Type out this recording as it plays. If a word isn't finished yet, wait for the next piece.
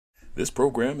This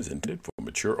program is intended for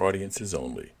mature audiences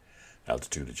only.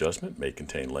 Altitude adjustment may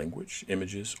contain language,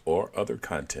 images, or other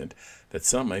content that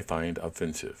some may find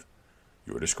offensive.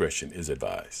 Your discretion is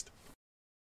advised.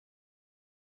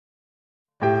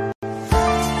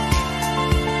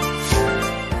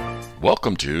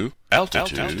 Welcome to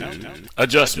Altitude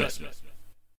Adjustment.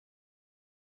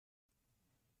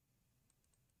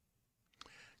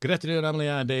 Good afternoon, I'm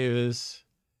Leon Davis,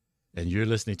 and you're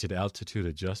listening to the Altitude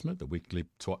Adjustment, the weekly,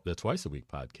 the twice-a-week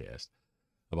podcast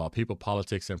about people,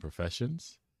 politics, and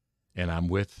professions. And I'm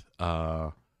with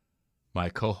my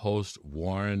co-host,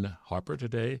 Warren Harper,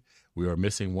 today. We are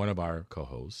missing one of our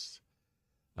co-hosts,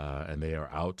 and they are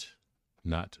out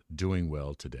not doing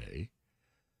well today.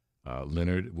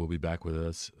 Leonard will be back with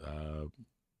us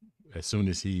as soon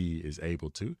as he is able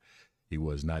to. He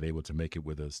was not able to make it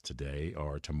with us today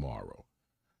or tomorrow.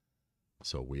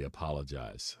 So we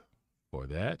apologize for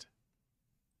that.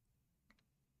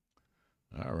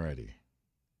 All righty.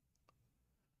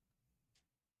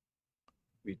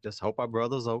 We just hope our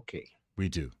brother's okay. We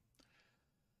do.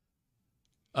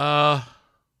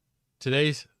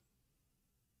 Today's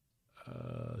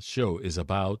show is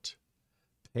about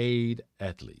paid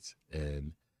athletes,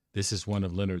 and this is one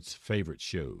of Leonard's favorite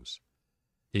shows.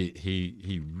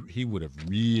 He would have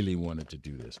really wanted to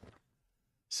do this one.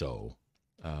 So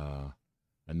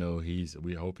I know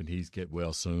we're hoping he's get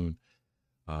well soon.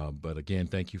 But again,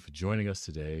 thank you for joining us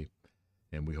today,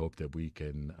 and we hope that we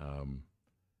can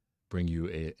bring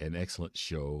you an excellent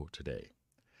show today.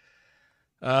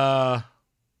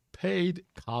 Paid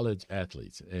college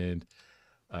athletes, and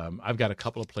I've got a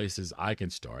couple of places I can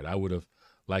start. I would have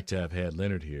liked to have had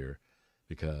Leonard here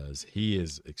because he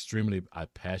is extremely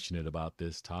passionate about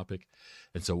this topic,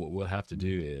 and so what we'll have to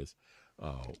do is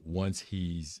once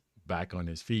he's back on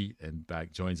his feet and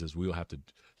back joins us, we'll have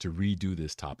to redo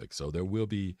this topic. So there will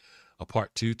be a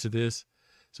part 2 to this.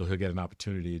 So he'll get an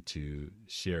opportunity to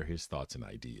share his thoughts and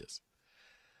ideas.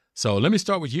 So let me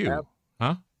start with you.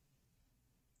 Huh?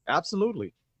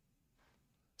 Absolutely.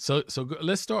 So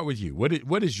let's start with you.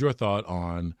 What is your thought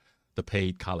on the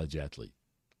paid college athlete?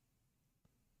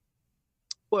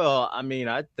 Well, I mean,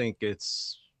 I think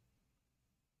it's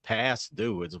past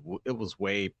due. It was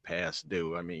way past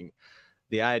due. I mean,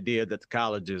 the idea that the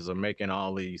colleges are making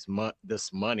all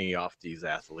this money off these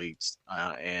athletes,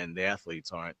 and the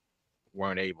athletes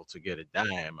weren't able to get a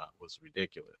dime was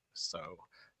ridiculous. So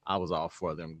I was all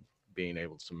for them being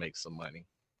able to make some money.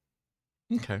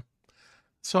 Okay.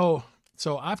 So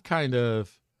I've kind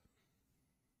of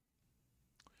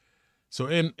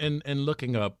in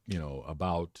looking up,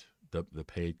 about the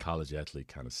paid college athlete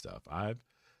kind of stuff,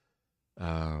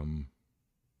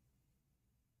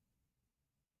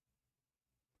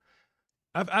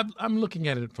 I'm looking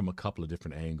at it from a couple of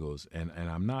different angles, and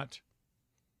I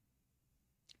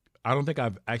don't think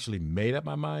I've actually made up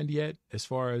my mind yet as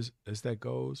far as that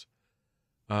goes.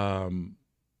 But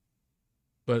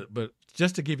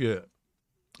just to give you,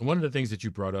 one of the things that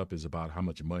you brought up is about how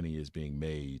much money is being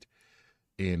made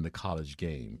in the college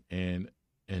game, and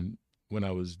when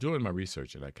I was doing my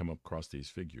research and I come across these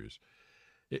figures,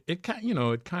 it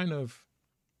kind of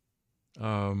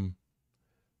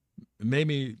made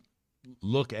me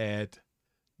look at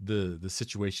the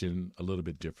situation a little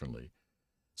bit differently.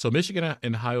 So Michigan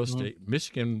and Ohio State,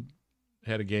 Michigan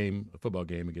had a football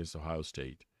game against Ohio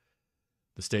State.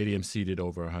 The stadium seated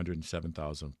over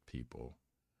 107,000 people.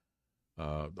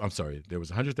 There was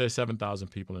 137,000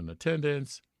 people in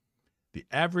attendance. The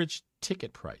average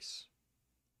ticket price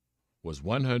was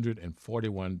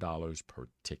 $141 per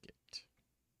ticket.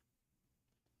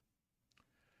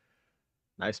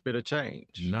 Nice bit of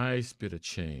change.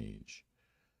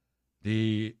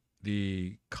 The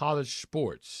college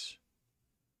sports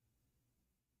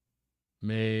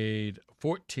made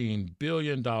 $14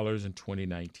 billion in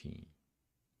 2019.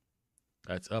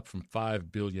 That's up from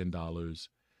 $5 billion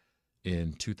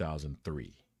in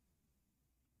 2003.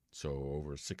 So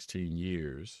over 16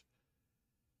 years,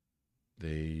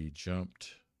 they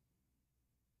jumped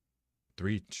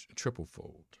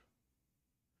triple-fold.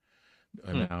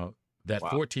 Now, that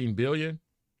 $14 billion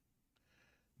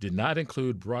did not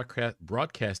include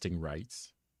broadcasting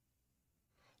rights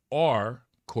or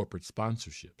corporate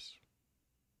sponsorships.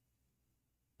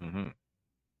 Mm-hmm.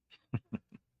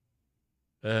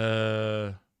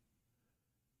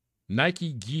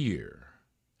 Nike Gear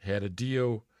had a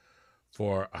deal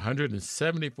for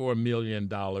 $174 million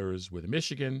with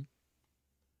Michigan,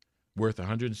 worth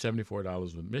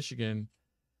 $174 with Michigan,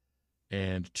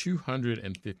 and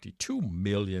 $252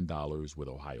 million with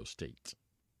Ohio State.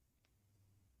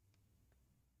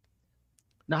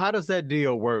 Now, how does that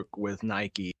deal work with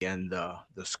Nike and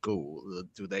the school?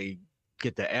 Do they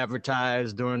get to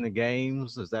advertise during the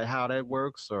games? Is that how that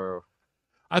works, or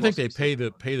I more think they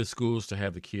specific? pay the schools to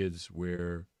have the kids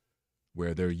wear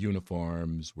their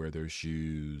uniforms, wear their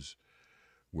shoes,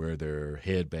 wear their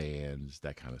headbands,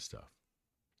 that kind of stuff.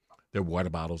 Their water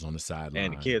bottles on the And the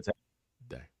sideline. kids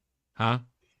Huh?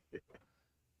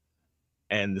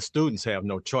 and the students have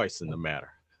no choice in the matter.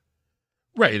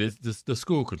 Right. The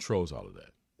school controls all of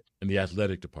that, and the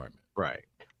athletic department. Right.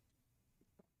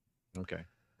 Okay.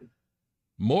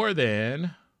 More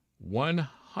than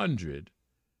 100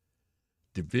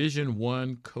 Division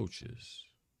I coaches.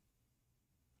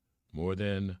 More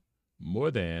than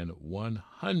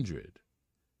 100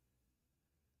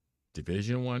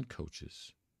 Division I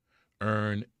coaches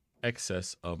earn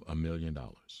excess of $1 million.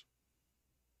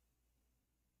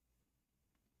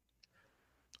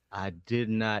 I did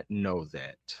not know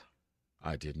that.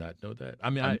 I did not know that. I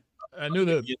mean, Um, I knew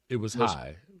that million it was was-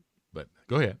 high, but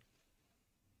go ahead.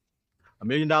 $1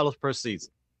 million per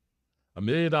season. $1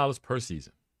 million per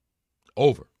season.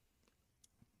 Over.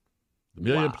 $1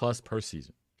 million Wow. plus per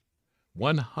season.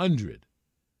 100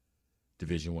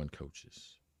 Division I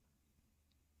coaches.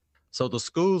 So the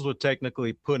schools were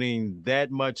technically putting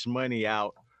that much money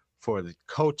out for the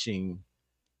coaching,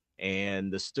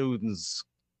 and the students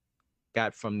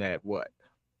got from that what?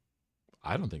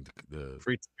 I don't think the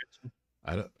Free tuition?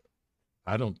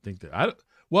 I don't think that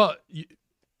well, you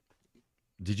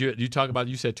talk about,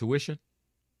 you said tuition?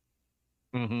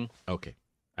 Mm-hmm. Okay.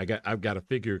 I've got a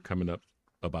figure coming up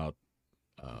about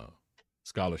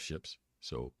scholarships.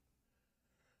 So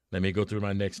let me go through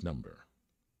my next number.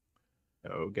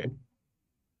 Okay.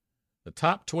 The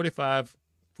top 25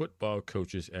 football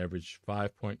coaches average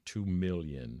 $5.2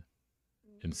 million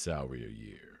in salary a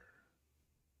year.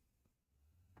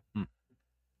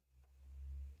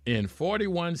 In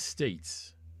 41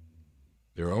 states,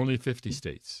 there are only 50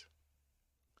 states.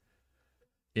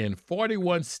 In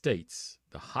 41 states,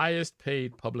 the highest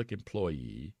paid public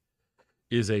employee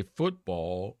is a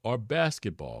football or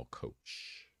basketball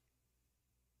coach.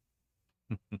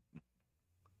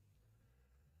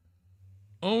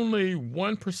 Only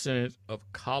 1% of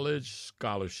college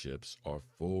scholarships are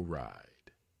full ride.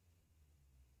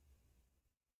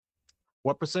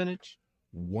 What percentage?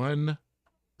 1%.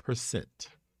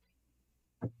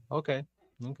 Okay.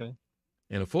 Okay.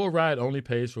 And a full ride only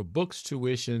pays for books,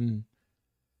 tuition,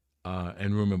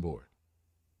 and room and board.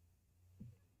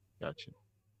 Gotcha.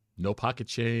 No pocket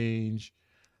change,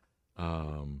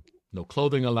 no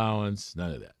clothing allowance,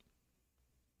 none of that.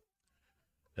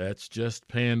 That's just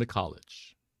paying the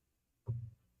college.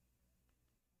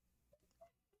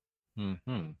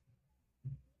 Mm-hmm.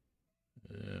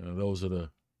 Those were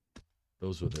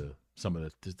some of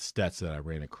the stats that I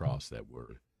ran across that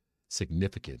were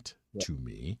significant to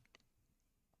me.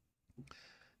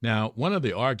 Now, one of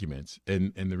the arguments,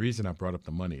 and the reason I brought up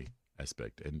the money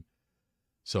aspect, and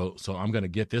so I'm going to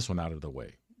get this one out of the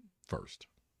way first.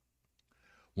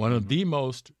 One of the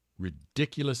most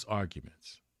ridiculous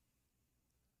arguments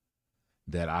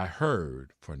that I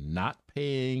heard for not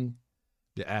paying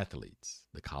the athletes,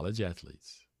 the college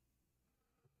athletes,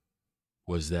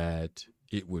 was that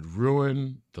it would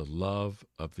ruin the love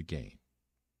of the game.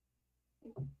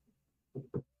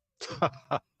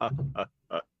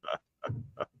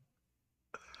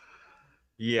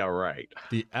 Yeah, right.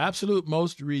 The absolute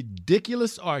most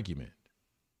ridiculous argument.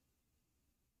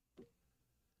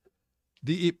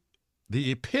 The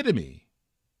epitome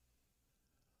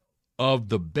of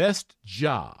the best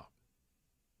job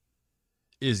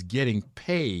is getting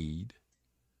paid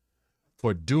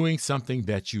for doing something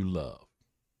that you love.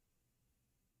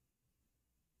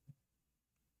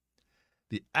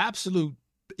 The absolute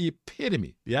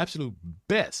epitome, the absolute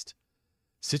best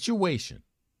situation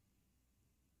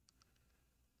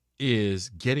is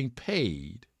getting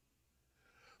paid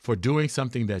for doing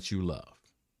something that you love.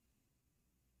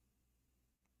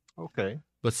 Okay.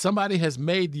 But somebody has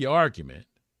made the argument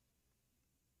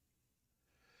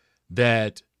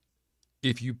that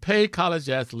if you pay college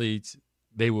athletes,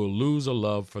 they will lose a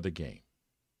love for the game.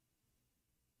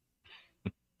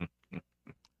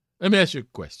 Let me ask you a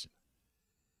question.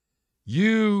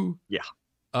 You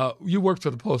worked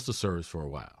for the Postal Service for a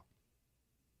while.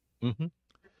 Mm-hmm.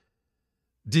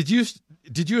 Did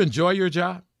you enjoy your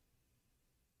job?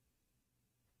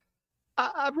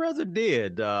 I rather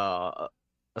did,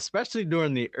 especially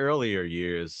during the earlier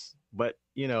years. But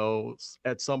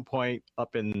at some point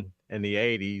up in the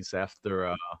 80s,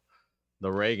 after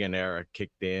the Reagan era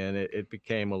kicked in, it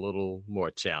became a little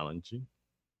more challenging.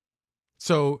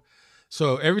 So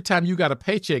every time you got a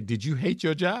paycheck, did you hate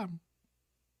your job?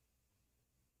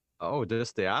 Oh,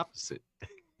 just the opposite.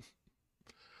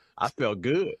 I felt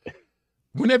good.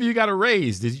 Whenever you got a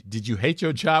raise, did you hate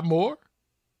your job more?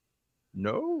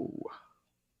 No,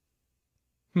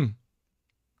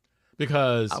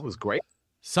 Because I was great.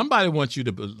 somebody wants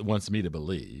me to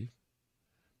believe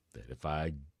that if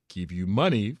I give you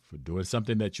money for doing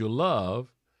something that you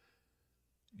love,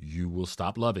 you will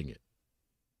stop loving it.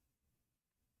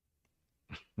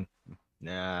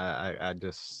 Nah, I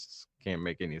just can't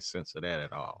make any sense of that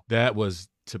at all. That was,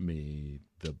 to me,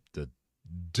 the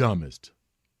dumbest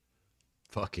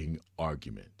fucking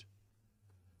argument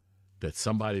that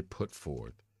somebody put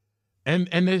forth, and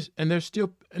they're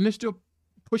still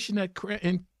pushing that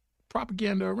and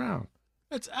propaganda around.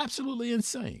 That's absolutely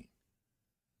insane.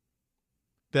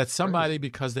 That somebody,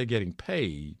 because they're getting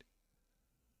paid,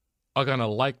 are gonna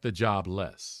like the job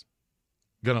less.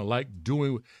 Gonna like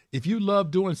doing. If you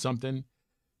love doing something,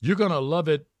 you're gonna love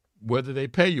it whether they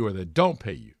pay you or they don't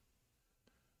pay you.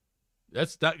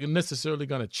 That's not necessarily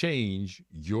gonna change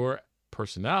your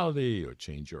personality or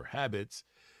change your habits.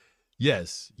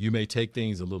 Yes, you may take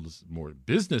things a little more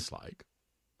businesslike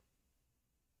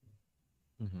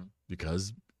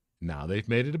because now they've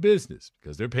made it a business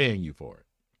because they're paying you for it.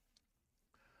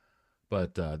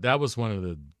 But that was one of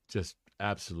the just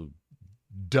absolute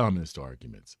dumbest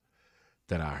arguments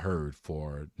that I heard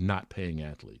for not paying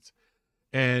athletes.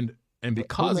 And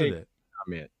because of that,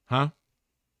 comment? huh?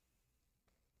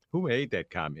 Who made that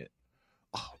comment?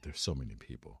 Oh, there's so many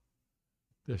people.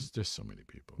 There's so many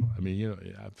people. I mean, you know,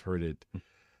 I've heard it.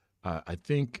 I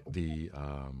think the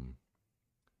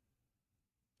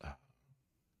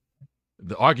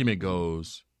argument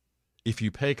goes, if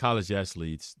you pay college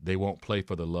athletes, they won't play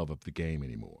for the love of the game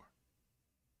anymore.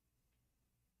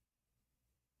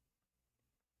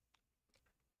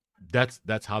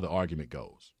 That's how the argument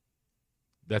goes.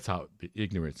 That's how the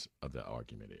ignorance of the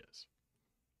argument is.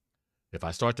 If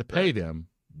I start to pay them,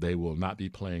 they will not be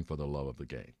playing for the love of the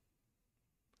game.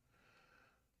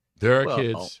 There are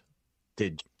kids.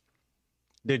 Did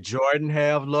Jordan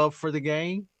have love for the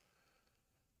game?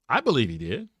 I believe he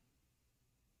did.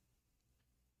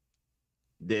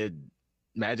 Did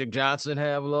Magic Johnson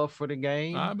have love for the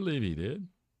game? I believe he did.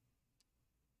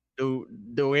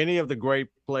 Do any of the great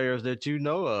players that you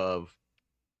know of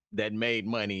that made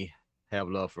money have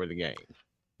love for the game?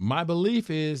 My belief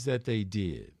is that they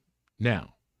did.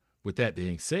 Now, with that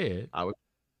being said,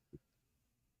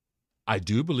 I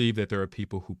do believe that there are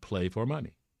people who play for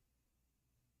money.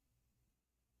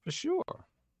 For sure.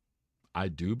 I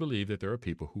do believe that there are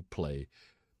people who play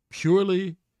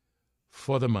purely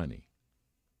for the money.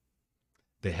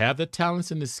 They have the talents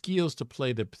and the skills to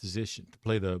play the position, to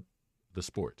play the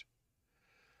sport.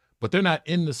 But they're not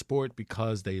in the sport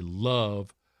because they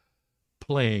love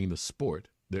playing the sport.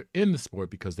 They're in the sport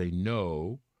because they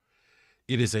know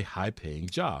it is a high-paying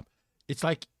job. It's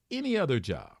like any other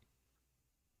job.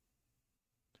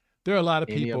 There are a lot of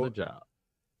people. Any other job.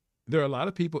 There are a lot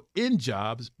of people in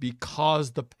jobs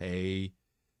because the pay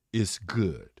is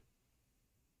good.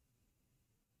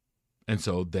 And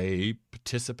so they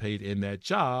participate in that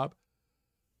job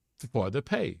for the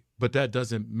pay. But that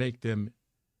doesn't make them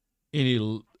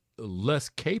any less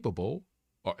capable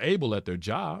or able at their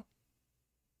job.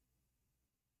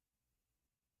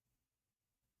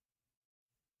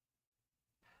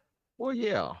 Well,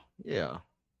 yeah.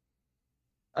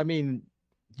 I mean,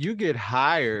 you get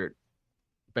hired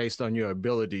based on your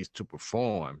abilities to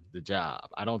perform the job.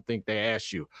 I don't think they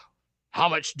ask you, how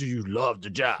much do you love the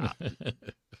job?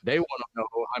 They want to know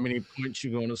how many points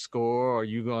you're going to score. Are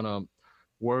you going to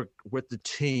work with the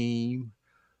team?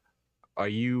 Are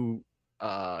you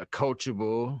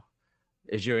coachable?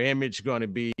 Is your image going to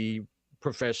be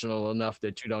professional enough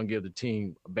that you don't give the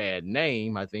team a bad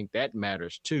name? I think that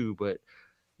matters too. But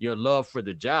your love for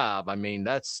the job, I mean,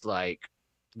 that's like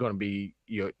going to be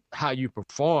how you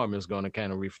perform is going to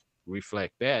kind of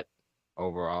reflect that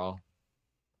overall.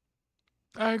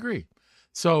 I agree.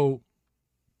 So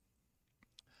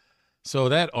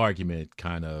that argument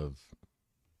kind of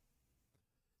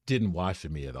didn't wash for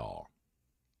me at all.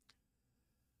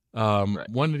 Right.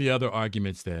 One of the other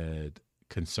arguments that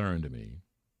concerned me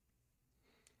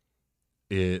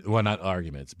is, well, not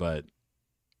arguments, but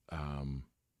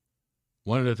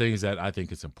one of the things that I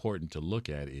think is important to look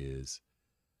at is,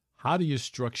 how do you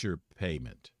structure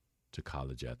payment to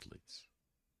college athletes?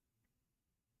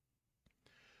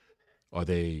 Are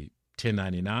they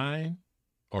 1099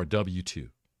 or W-2?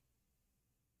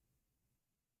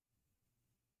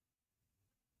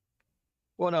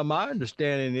 Well, now my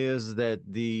understanding is that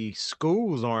the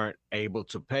schools aren't able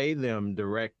to pay them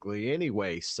directly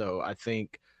anyway. So I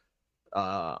think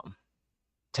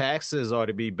taxes are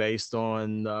to be based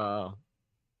on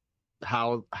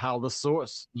how the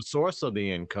source of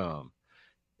the income,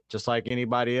 just like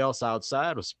anybody else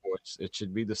outside of sports. It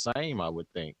should be the same, I would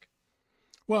think.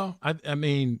 Well, I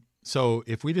mean, so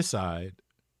if we decide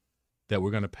that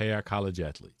we're going to pay our college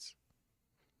athletes,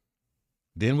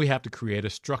 then we have to create a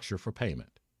structure for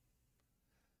payment.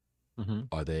 Mm-hmm.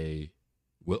 Are they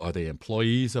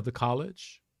employees of the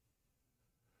college?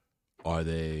 Are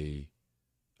they,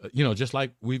 just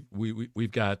like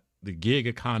we've got the gig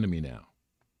economy now.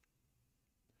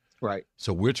 Right.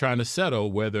 So we're trying to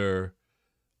settle whether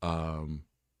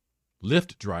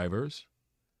Lyft drivers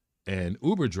and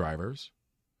Uber drivers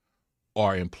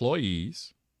are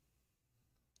employees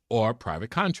or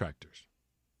private contractors.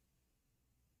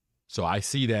 So I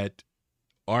see that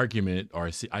argument, or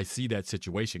I see that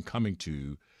situation coming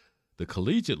to the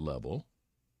collegiate level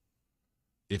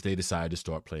if they decide to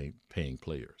start paying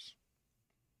players.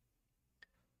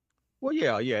 Well,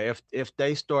 yeah. If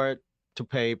they start to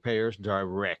pay players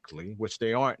directly, which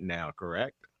they aren't now,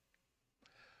 correct?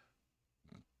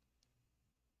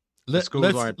 Let's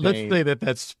say that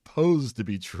that's supposed to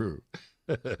be true.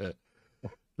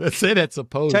 Let's say that's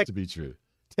supposed to be true.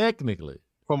 Technically,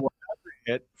 from what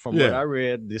I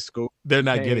read, the school, they're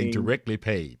not getting directly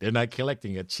paid. They're not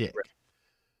collecting a check.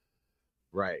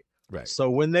 Right. Right. So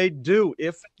when they do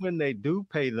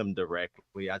pay them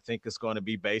directly, I think it's going to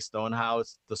be based on how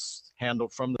it's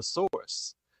handled from the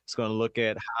source. It's going to look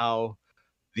at how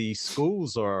the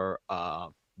schools are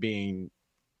being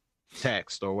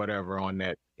taxed or whatever on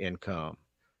that income,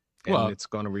 and it's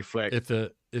going to reflect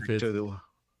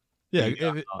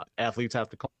athletes have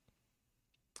to.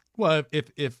 Well,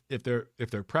 if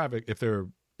they're private, if they're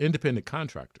independent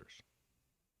contractors,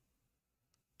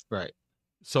 right.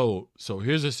 So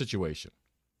here's a situation.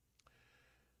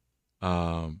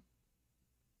 The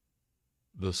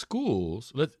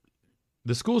schools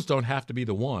don't have to be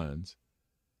the ones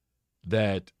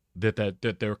that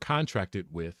they're contracted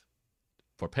with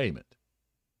for payment.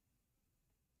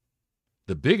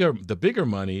 The bigger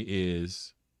money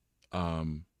is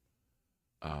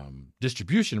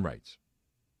distribution rights.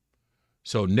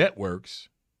 So networks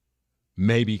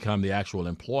may become the actual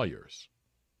employers.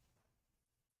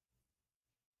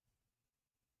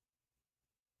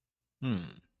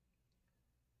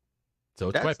 So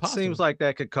it's quite possible. Seems like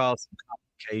that could cause some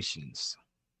complications.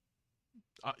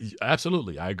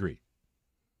 Absolutely, I agree.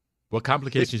 What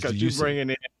complications do you see?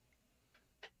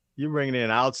 You're bringing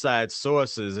in outside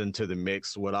sources into the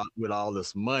mix with all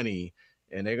this money,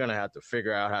 and they're going to have to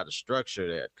figure out how to structure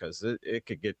that, because it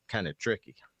could get kind of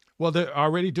tricky. Well, they're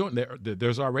already doing that.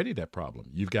 There's already that problem.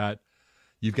 You've got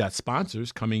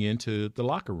sponsors coming into the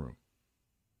locker room.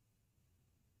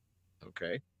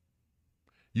 Okay.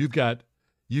 You've got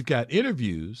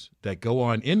interviews that go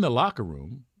on in the locker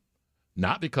room,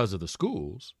 not because of the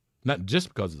schools, not just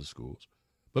because of the schools,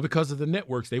 but because of the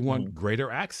networks. They want greater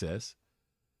access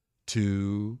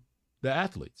to the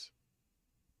athletes.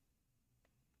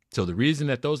 So the reason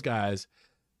that those guys,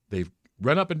 they've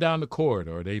run up and down the court,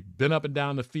 or they've been up and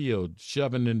down the field,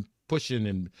 shoving and pushing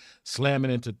and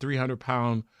slamming into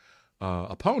 300-pound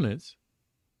opponents.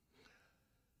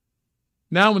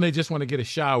 Now, when they just want to get a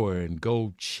shower and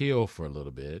go chill for a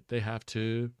little bit, they have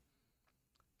to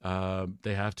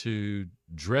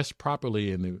dress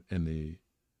properly in the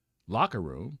locker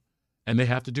room, and they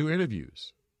have to do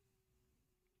interviews.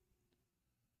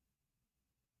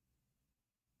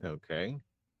 Okay.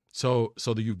 So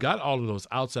you've got all of those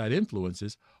outside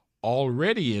influences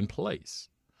already in place,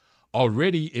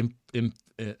 already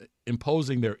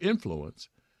imposing their influence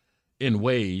in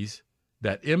ways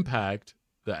that impact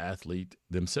the athlete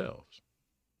themselves.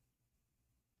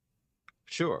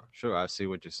 Sure. I see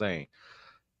what you're saying,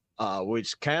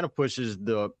 which kind of pushes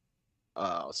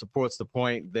supports the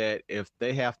point that if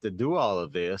they have to do all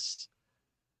of this,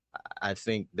 I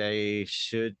think they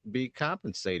should be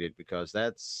compensated, because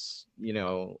that's,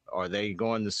 are they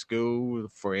going to school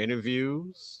for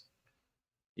interviews?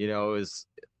 Is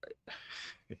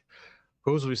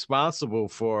who's responsible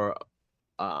for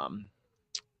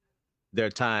their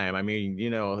time? I mean,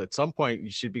 at some point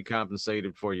you should be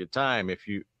compensated for your time if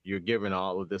you're giving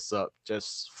all of this up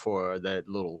just for that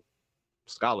little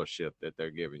scholarship that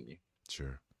they're giving you.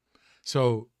 Sure.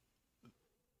 So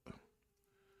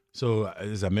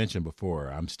as I mentioned before,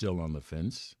 I'm still on the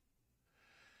fence,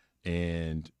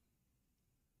 and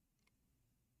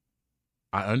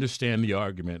I understand the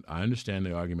argument.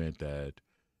 That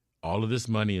all of this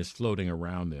money is floating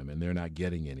around them and they're not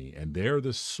getting any, and they're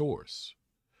the source.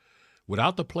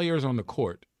 Without the players on the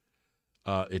court,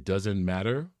 it doesn't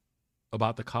matter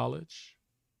about the college.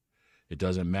 It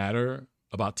doesn't matter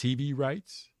about TV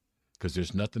rights because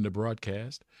there's nothing to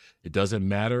broadcast. It doesn't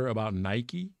matter about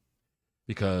Nike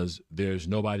because there's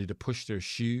nobody to push their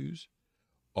shoes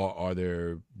or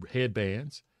their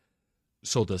headbands.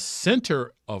 So the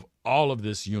center of all of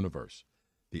this universe,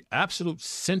 the absolute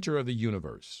center of the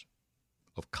universe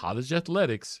of college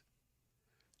athletics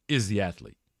is the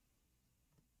athlete.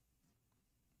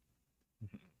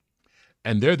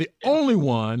 And they're the only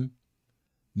one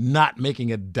not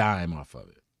making a dime off of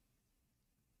it.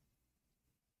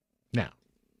 Now,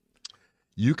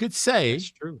 you could say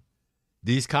That's true.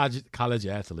 these college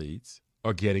athletes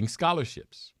are getting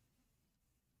scholarships.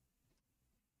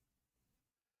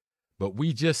 But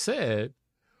we just said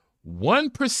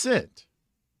 1%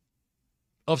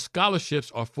 of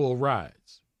scholarships are full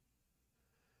rides.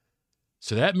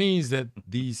 So that means that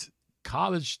these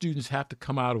college students have to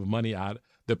come out of money out.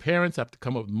 The parents have to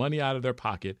come up with money out of their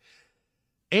pocket.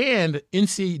 And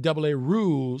NCAA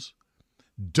rules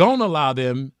don't allow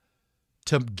them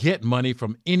to get money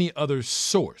from any other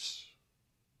source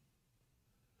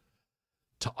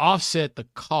to offset the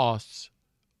costs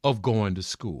of going to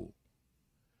school,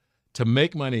 to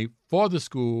make money for the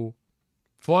school,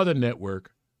 for the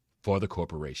network, for the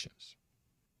corporations.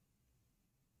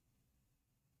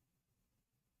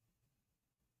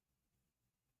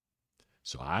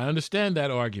 So I understand that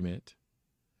argument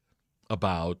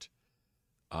about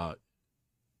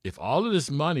if all of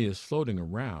this money is floating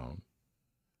around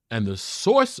and the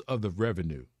source of the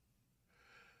revenue,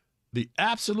 the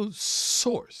absolute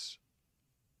source,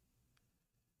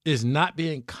 is not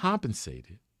being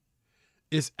compensated,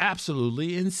 is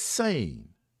absolutely insane.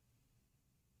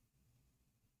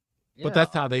 Yeah. But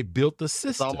that's how they built the It's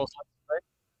system. almost like,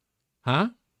 Huh?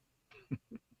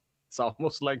 it's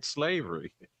almost like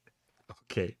slavery.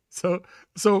 Okay. So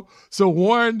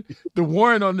Warren, the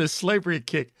Warren on this slavery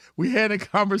kick, we had a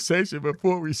conversation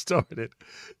before we started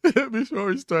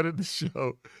the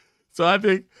show. So I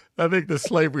think the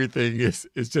slavery thing is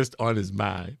just on his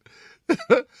mind.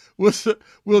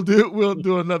 We'll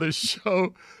do another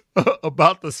show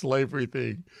about the slavery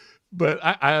thing. But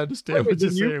I understand what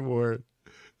you're saying, Warren.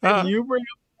 Did you bring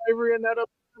up slavery in that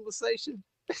other conversation?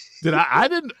 Did I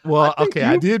didn't. Well, okay,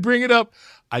 I did bring it up.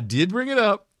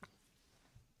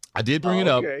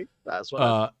 Okay, that's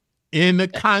what. In the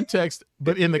context,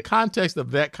 but in the context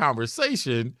of that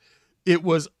conversation,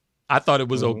 I thought it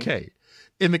was okay.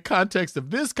 In the context of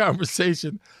this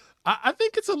conversation, I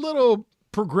think it's a little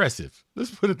progressive.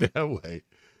 Let's put it that way.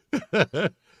 Well,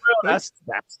 that's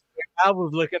I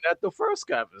was looking at the first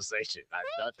conversation. I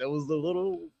thought there was a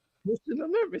little pushing the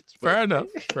limits. Fair enough.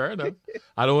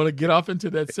 I don't want to get off into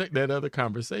that other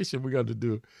conversation. We'll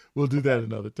do that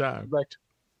another time. Right.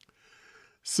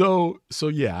 So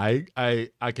yeah,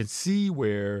 I can see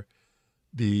where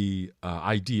the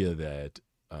idea that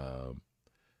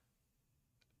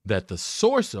that the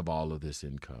source of all of this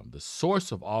income,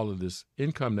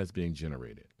 that's being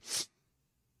generated,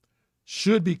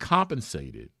 should be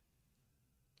compensated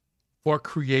for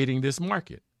creating this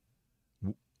market.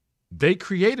 They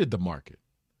created the market.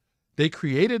 They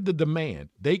created the demand.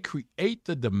 They create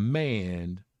the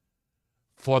demand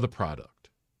for the product.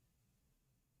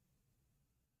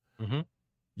 Mm-hmm.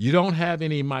 You don't have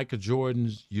any Michael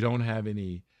Jordans. You don't have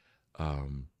any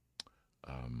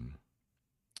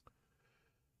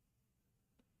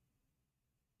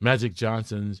Magic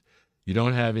Johnsons. You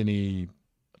don't have any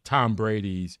Tom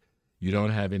Brady's. You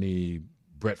don't have any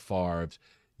Brett Favre's.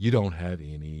 You don't have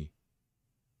any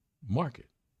market.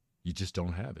 You just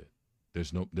don't have it.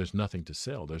 There's nothing to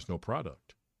sell. There's no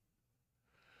product.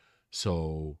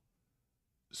 So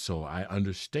I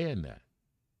understand that.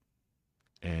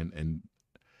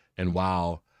 And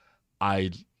while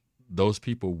those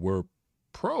people were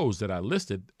pros that I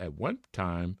listed at one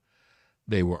time,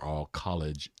 they were all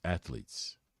college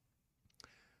athletes.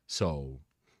 So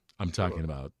I'm talking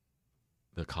about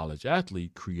the college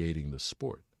athlete creating the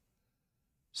sport.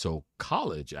 So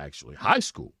college, actually, high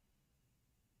school.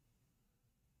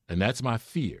 And that's my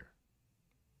fear.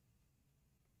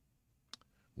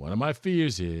 One of my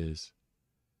fears is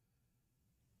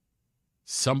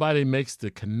somebody makes the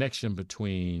connection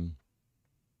between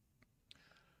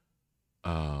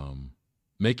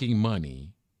making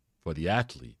money for the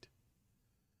athlete.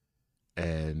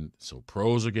 And so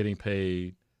pros are getting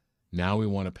paid. Now we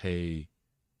want to pay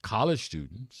college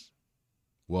students.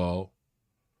 Well,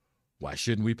 why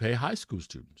shouldn't we pay high school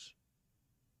students?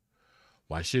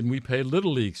 Why shouldn't we pay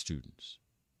Little League students?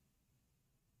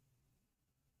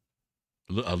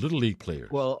 Little League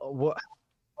players. Well, what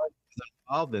is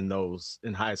involved in those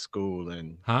in high school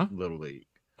and Little League?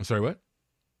 I'm sorry, what?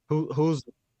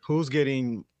 Who's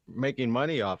getting making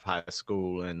money off high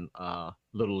school and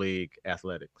little league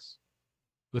athletics.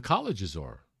 The colleges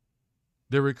are.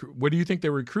 What do you think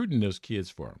they're recruiting those kids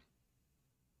for?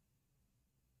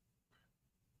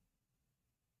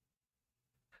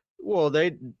 Well,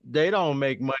 they don't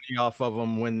make money off of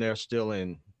them when they're still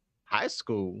in high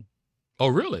school, Oh,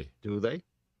 really? do they?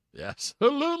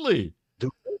 Absolutely. Do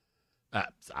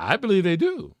I believe they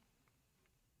do.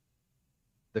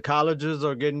 the colleges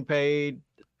are getting paid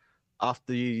off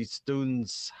the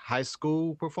students' high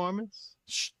school performance?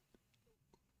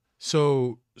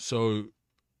 So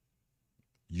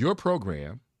your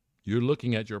program, you're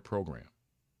looking at your program,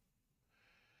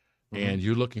 and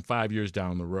you're looking 5 years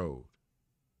down the road.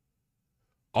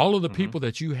 All of the people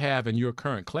that you have in your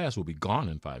current class will be gone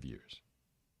in 5 years.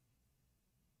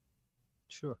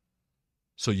 Sure.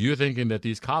 So you're thinking that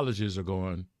these colleges are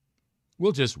going,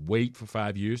 we'll just wait for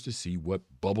 5 years to see what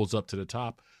bubbles up to the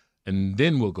top, and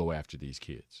then we'll go after these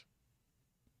kids.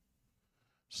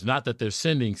 It's not that they're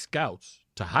sending scouts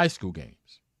to high school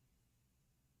games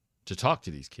to talk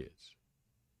to these kids.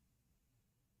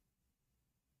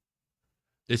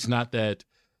 It's not that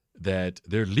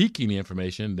they're leaking the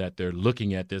information, that they're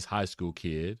looking at this high school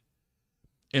kid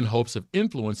in hopes of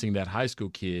influencing that high school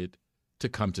kid to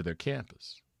come to their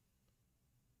campus.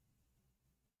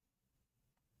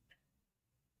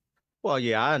 Well,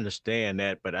 yeah, I understand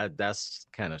that, but that's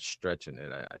kind of stretching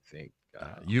it, I think.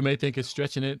 You may think it's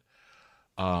stretching it.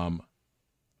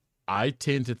 I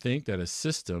tend to think that a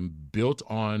system built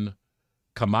on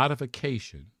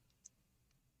commodification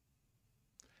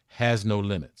has no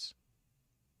limits.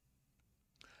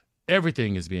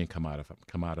 Everything is being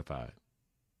commodified.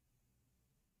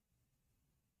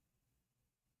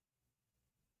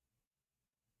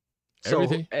 So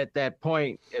Everything. at that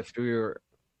point, if you're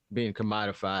being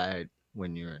commodified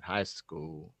when you're in high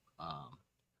school,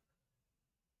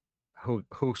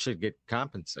 who should get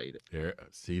compensated? There,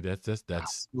 see, that's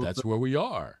where we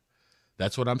are.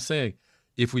 That's what I'm saying.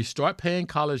 If we start paying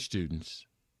college students,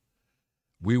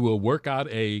 we will work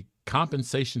out a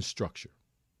compensation structure.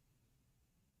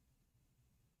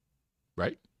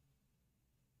 Right?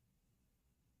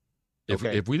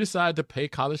 If we decide to pay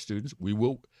college students, we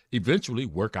will eventually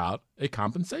work out a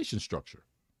compensation structure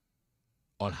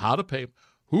on how to pay,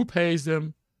 who pays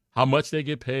them, how much they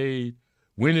get paid,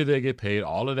 when do they get paid.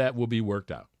 All of that will be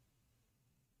worked out.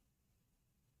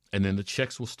 And then the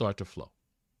checks will start to flow.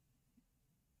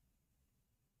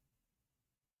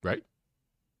 Right?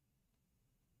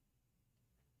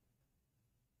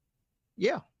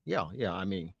 Yeah. I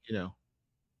mean,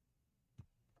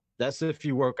 that's if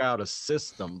you work out a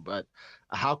system, but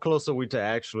how close are we to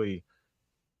actually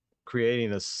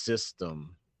creating a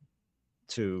system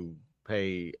to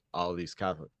pay all these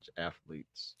college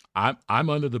athletes? I'm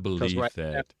under the belief right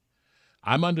that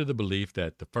I'm under the belief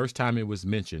that the first time it was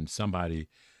mentioned, somebody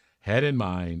had in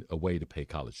mind a way to pay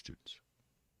college students.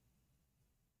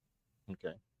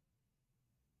 Okay.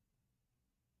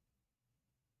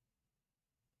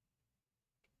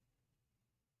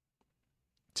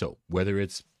 So whether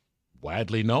it's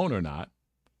widely known or not,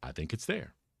 I think it's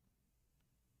there.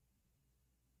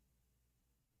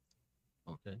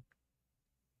 Okay.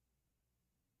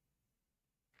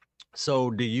 So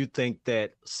do you think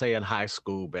that, say, a high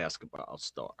school basketball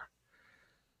star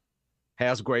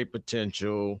has great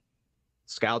potential,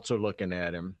 scouts are looking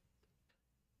at him,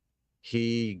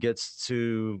 he gets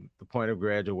to the point of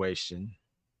graduation,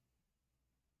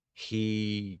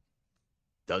 he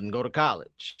doesn't go to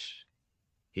college,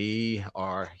 he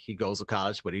goes to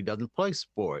college, but he doesn't play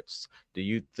sports. Do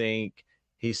you think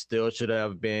he still should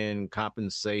have been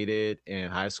compensated in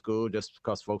high school just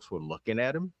because folks were looking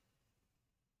at him?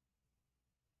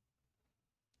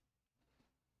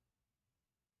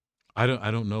 I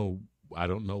don't know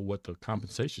what the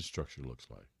compensation structure looks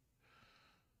like.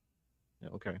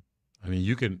 Okay. I mean,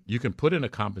 you can put in a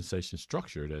compensation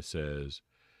structure that says,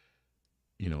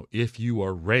 if you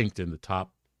are ranked in the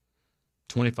top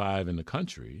 25 in the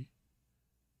country,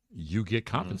 you get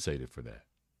compensated for that.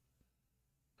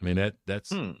 I mean,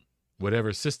 that's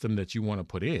whatever system that you want to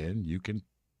put in, you can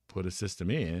put a system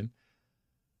in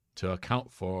to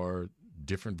account for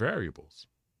different variables.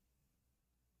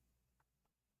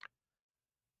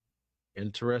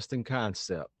 Interesting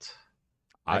concept.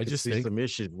 I just see think some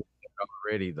issues with it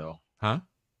already, though. Huh?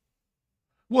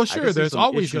 Well, sure, there's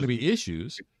always going to be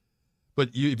issues, but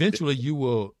eventually you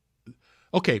will.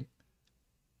 Okay,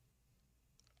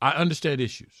 I understand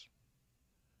issues.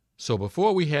 So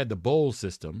before we had the bowl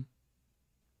system,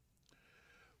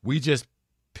 we just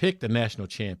picked the national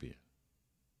champion.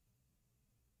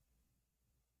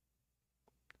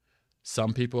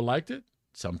 Some people liked it.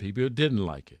 Some people didn't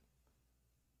like it.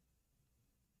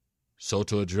 So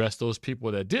to address those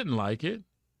people that didn't like it,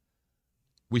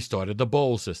 we started the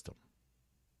bowl system.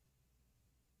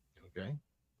 Okay.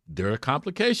 There are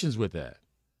complications with that.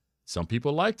 Some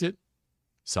people liked it.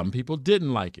 Some people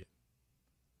didn't like it.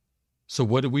 So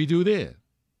what did we do then?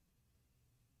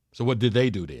 So what did they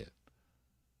do then?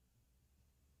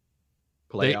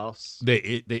 Playoffs.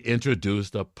 They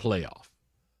introduced a playoff.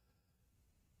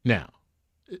 Now,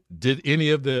 did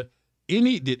any of the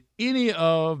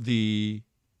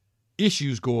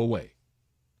issues go away?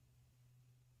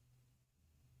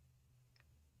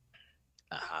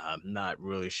 I'm not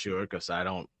really sure because I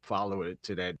don't follow it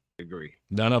to that degree.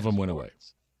 None of them went away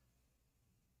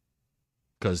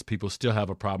because people still have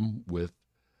a problem with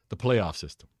the playoff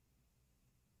system.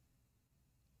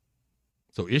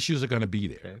 So issues are going to be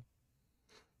there. Okay.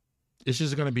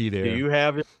 Issues are going to be there. Do you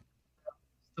have it?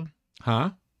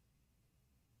 Huh?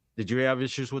 Did you have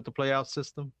issues with the playoff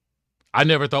system? I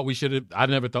never thought we should have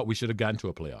gotten to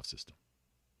a playoff system.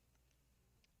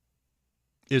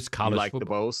 It's college You like football.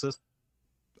 the bowl system?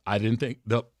 I didn't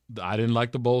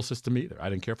like the bowl system either. I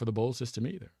didn't care for the bowl system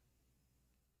either.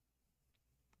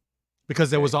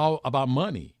 Because it was all about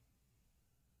money.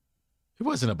 It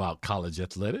wasn't about college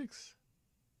athletics.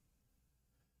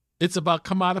 It's about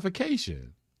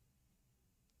commodification.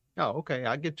 Oh, okay.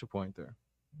 I get your point there.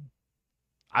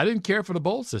 I didn't care for the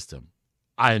bowl system.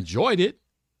 I enjoyed it.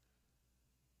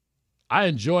 I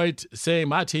enjoyed saying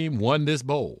my team won this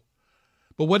bowl.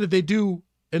 But what did they do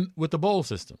with the bowl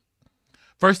system?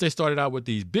 First, they started out with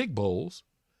these big bowls.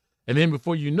 And then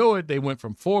before you know it, they went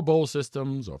from 4 bowl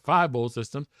systems or 5 bowl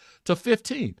systems to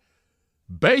 15.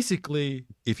 Basically,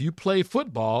 if you play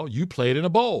football, you played in a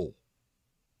bowl.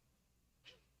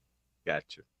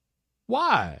 Gotcha.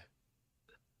 Why?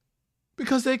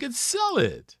 Because they could sell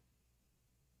it.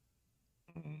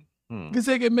 Because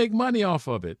they can make money off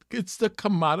of it. It's the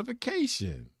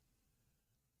commodification.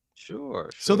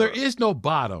 Sure. So there is no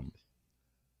bottom.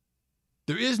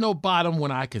 There is no bottom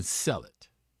when I can sell it.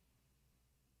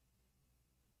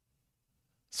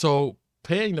 So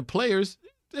paying the players,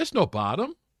 there's no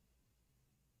bottom.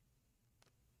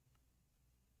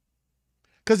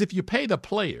 Because if you pay the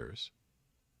players,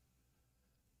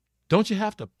 don't you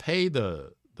have to pay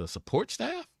the support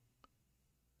staff?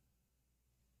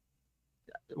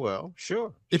 Well,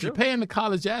 sure. If you're paying the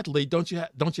college athlete, don't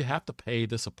you have to pay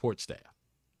the support staff?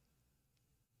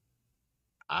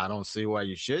 I don't see why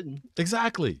you shouldn't.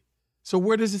 Exactly. So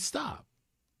where does it stop?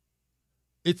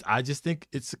 I just think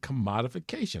it's a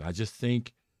commodification. I just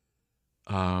think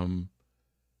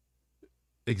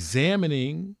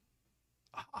examining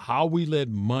how we let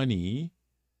money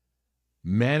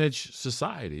manage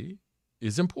society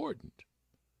is important.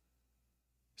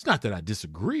 It's not that I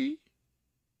disagree.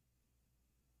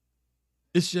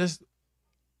 It's just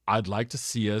I'd like to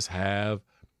see us have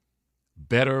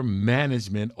better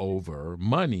management over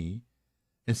money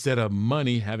instead of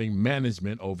money having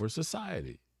management over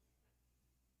society.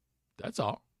 That's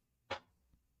all.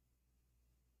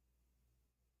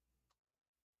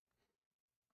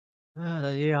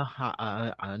 Yeah,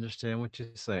 I understand what you're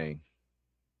saying.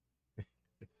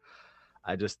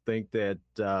 I just think that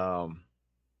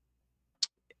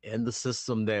in the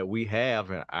system that we have,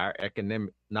 in our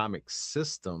economic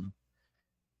system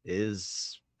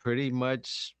is pretty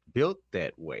much built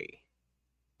that way.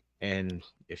 And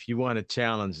if you want to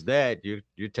challenge that,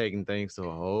 you're taking things to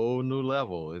a whole new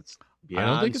level. It's beyond I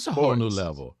don't think it's sports. a whole new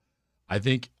level. I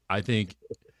think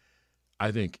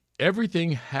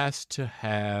everything has to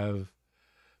have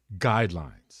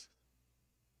guidelines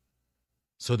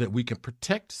so that we can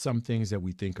protect some things that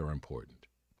we think are important.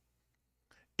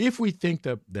 If we think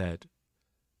that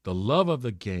the love of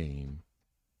the game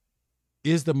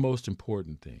is the most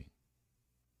important thing,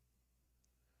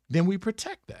 then we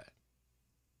protect that.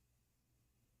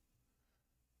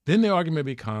 Then the argument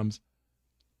becomes,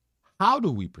 how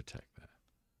do we protect that?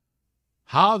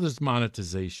 How does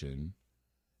monetization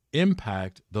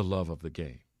impact the love of the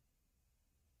game?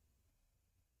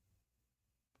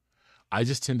 I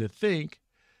just tend to think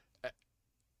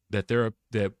that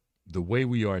that the way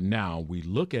we are now, we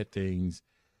look at things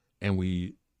and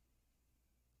we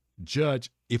judge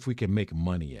if we can make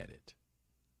money at it,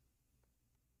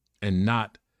 and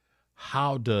not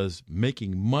how does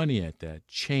making money at that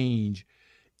change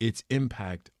its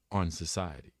impact on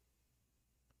society.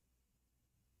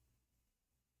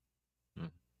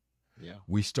 Yeah.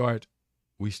 We start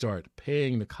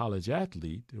paying the college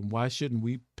athlete, and why shouldn't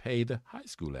we pay the high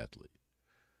school athlete?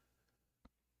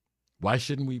 Why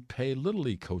shouldn't we pay Little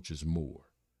League coaches more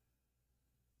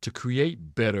to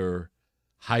create better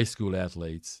high school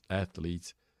athletes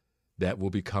that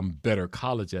will become better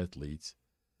college athletes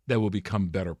that will become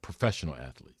better professional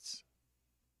athletes?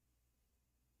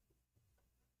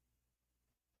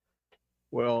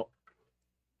 Well,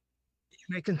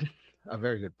 you're making a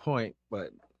very good point,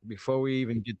 but before we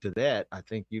even get to that, I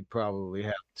think you'd probably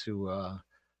have to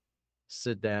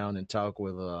sit down and talk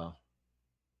with a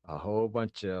whole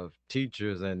bunch of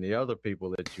teachers and the other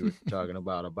people that you were talking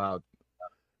about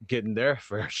getting their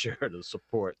fair share of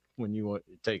support when you want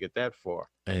to take it that far.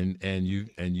 And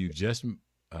you just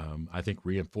I think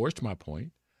reinforced my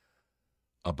point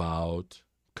about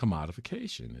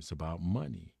commodification. It's about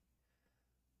money.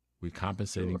 We're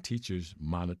compensating teachers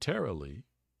monetarily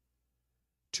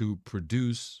to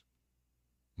produce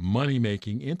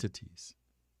money-making entities.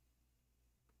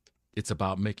 It's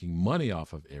about making money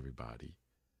off of everybody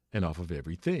and off of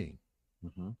everything.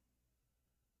 Mm-hmm.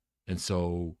 And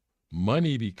so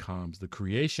money becomes the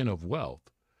creation of wealth.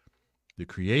 The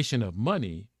creation of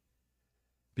money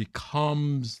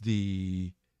becomes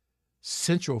the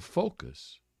central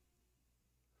focus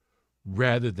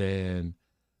rather than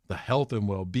the health and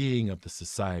well-being of the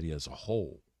society as a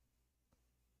whole.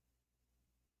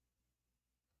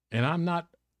 And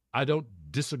I don't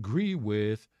disagree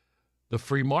with the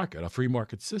free market, a free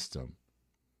market system.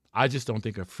 I just don't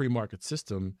think a free market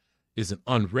system is an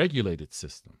unregulated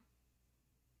system.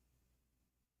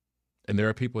 And there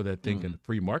are people that think a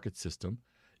free market system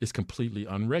is completely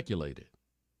unregulated.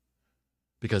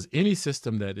 Because any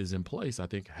system that is in place, I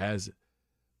think, has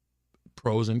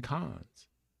pros and cons.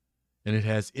 And it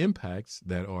has impacts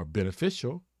that are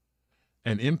beneficial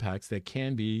and impacts that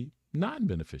can be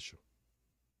non-beneficial.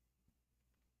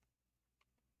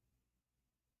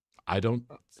 I don't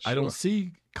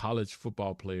see college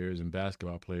football players and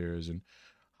basketball players and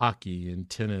hockey and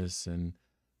tennis and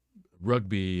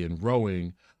rugby and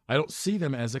rowing. I don't see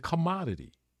them as a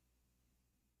commodity.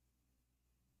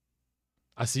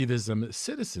 I see them as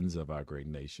citizens of our great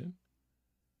nation.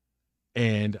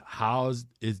 And how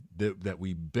is that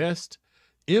we best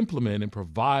implement and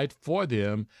provide for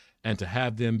them and to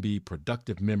have them be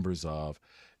productive members of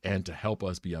and to help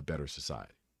us be a better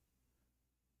society.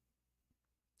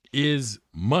 Is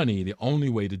money the only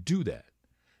way to do that?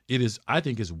 It is, I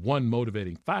think, is one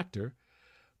motivating factor,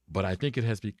 but I think it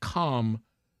has become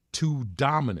too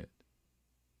dominant.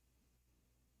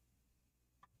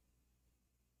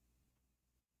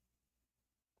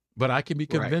 But I can be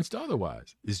convinced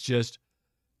otherwise. It's just,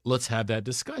 let's have that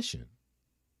discussion.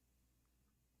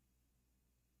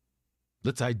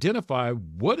 Let's identify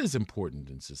what is important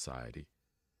in society,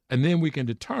 and then we can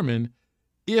determine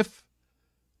if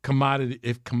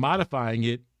commodifying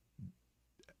it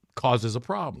causes a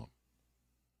problem.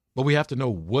 But we have to know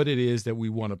what it is that we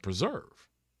want to preserve.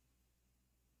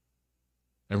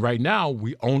 And right now,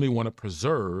 we only want to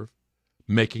preserve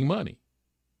making money.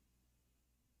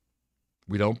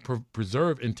 We don't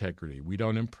preserve integrity. We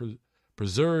don't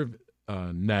preserve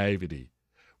naivety.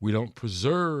 We don't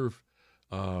preserve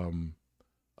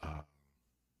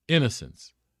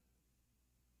innocence.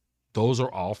 Those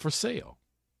are all for sale.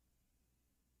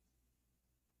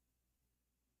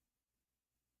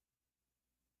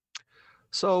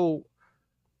 So,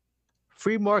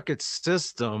 free market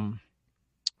system.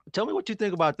 Tell me what you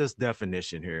think about this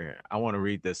definition here. I want to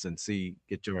read this and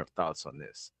get your thoughts on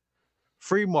this.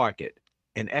 Free market.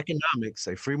 In economics,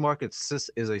 a free market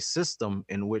is a system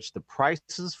in which the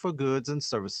prices for goods and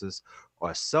services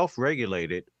are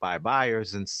self-regulated by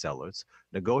buyers and sellers,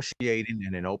 negotiating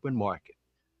in an open market.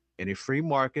 In a free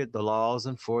market, the laws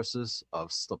and forces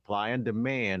of supply and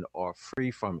demand are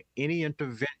free from any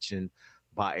intervention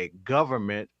by a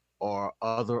government or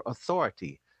other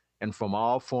authority, and from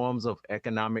all forms of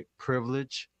economic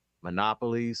privilege,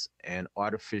 monopolies, and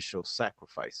artificial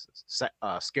scarcities,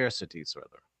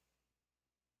 rather.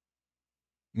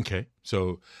 Okay.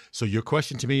 So your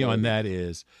question to me on that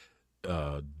is,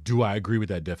 do I agree with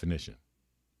that definition?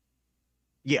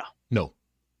 Yeah. No.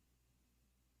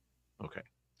 Okay.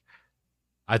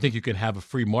 I think you can have a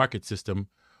free market system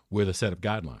with a set of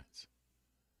guidelines.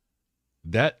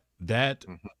 That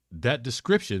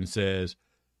description says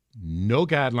no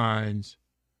guidelines,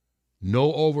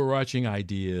 no overarching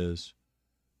ideas,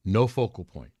 no focal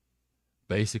point.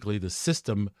 Basically, the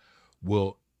system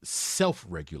will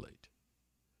self-regulate.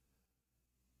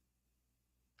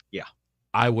 Yeah.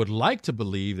 I would like to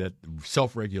believe that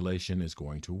self-regulation is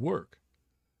going to work.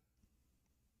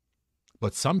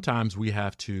 But sometimes we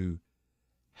have to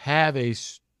have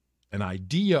an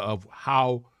idea of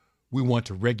how we want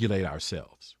to regulate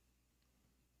ourselves.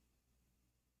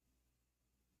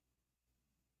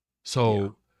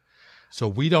 So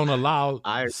we don't allow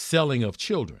selling of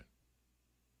children.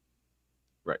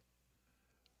 Right.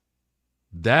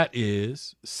 that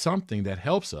is something that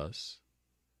helps us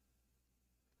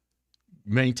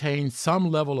maintain some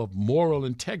level of moral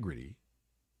integrity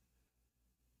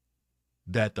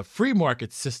that the free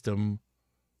market system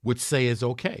would say is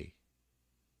okay.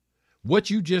 What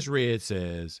you just read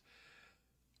says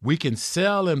we can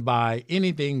sell and buy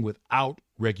anything without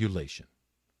regulation.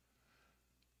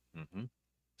 Mm-hmm.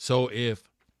 So if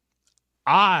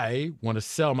I want to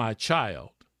sell my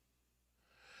child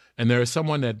and there is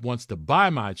someone that wants to buy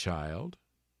my child,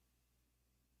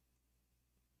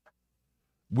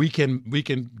 we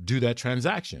can do that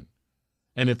transaction.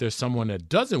 And if there's someone that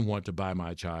doesn't want to buy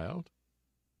my child,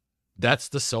 that's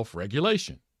the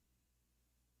self-regulation.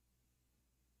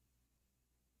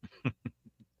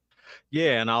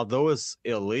 Yeah, and although it's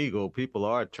illegal, people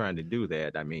are trying to do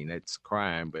that. I mean, it's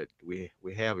crime, but we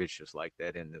have issues like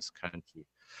that in this country.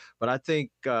 But I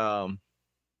think a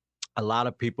lot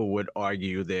of people would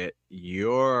argue that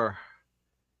your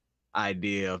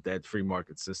idea of that free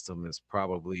market system is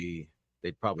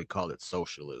they'd probably call it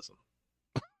socialism.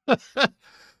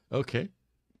 Okay.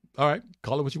 All right.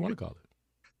 Call it what you want to call it.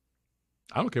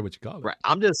 I don't care what you call it. Right.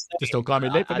 I'm just don't call me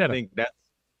late for dinner. I think that's,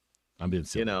 I'm being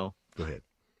silly. Go ahead.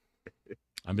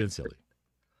 I'm being silly.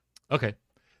 Okay.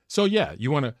 So yeah, you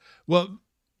want to, well,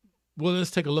 let's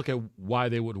take a look at why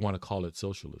they would want to call it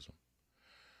socialism.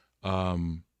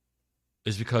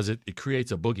 It's because it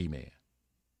creates a boogeyman.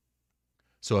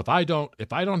 So if I don't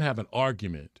have an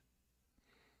argument,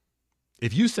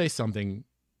 if you say something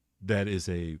that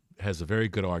has a very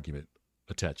good argument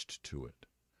attached to it,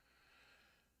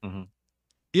 mm-hmm.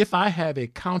 If I have a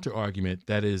counter argument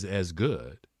that is as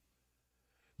good,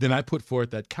 then I put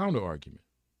forth that counter argument.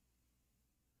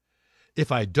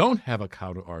 If I don't have a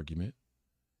counter argument,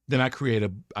 then I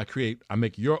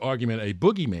make your argument a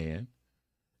boogeyman,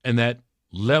 and that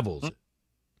levels it.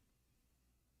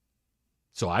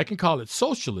 So I can call it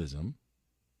socialism,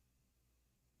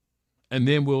 and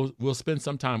then we'll spend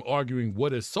some time arguing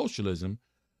what is socialism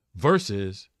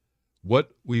versus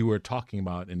what we were talking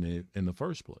about in the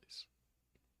first place.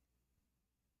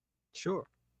 Sure.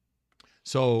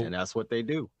 So, and that's what they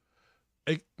do.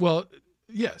 Well,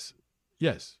 yes.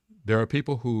 There are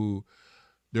people who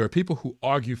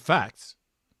argue facts,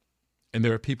 and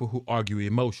there are people who argue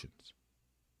emotions.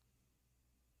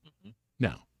 Mm-hmm.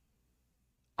 Now,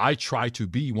 I try to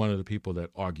be one of the people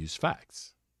that argues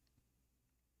facts.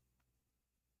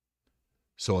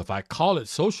 So if I call it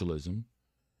socialism,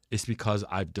 it's because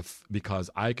because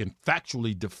I can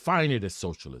factually define it as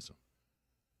socialism.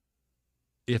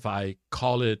 If I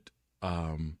call it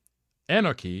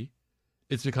anarchy,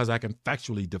 it's because I can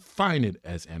factually define it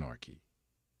as anarchy.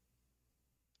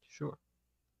 Sure.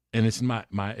 And it's not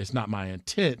my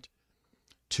intent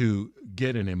to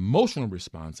get an emotional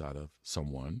response out of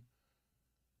someone,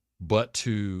 but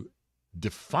to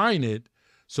define it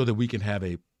so that we can have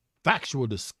a factual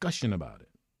discussion about it.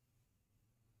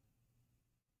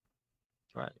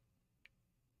 Right.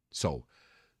 So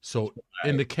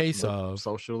in the case of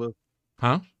socialism,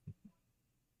 huh?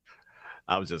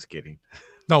 I was just kidding.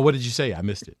 No, what did you say? I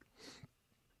missed it.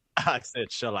 I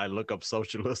said, shall I look up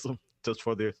socialism just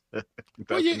for this?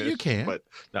 Well, you can. But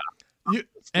no,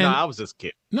 no, I was just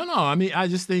kidding. No. I mean, I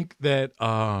just think that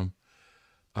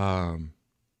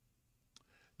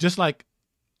just like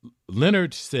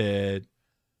Leonard said,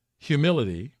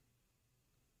 humility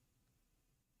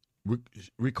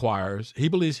he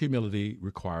believes humility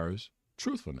requires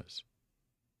truthfulness.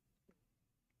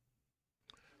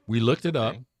 We looked it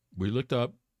up. We looked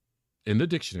up in the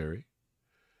dictionary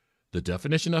the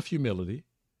definition of humility,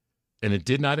 and it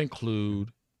did not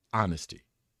include honesty.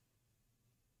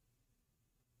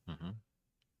 Mm-hmm.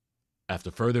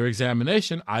 After further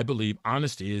examination, I believe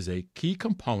honesty is a key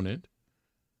component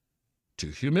to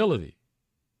humility.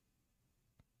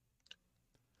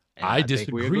 And I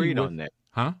disagree. Think we agreed on that.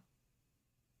 Huh?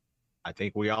 I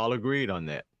think we all agreed on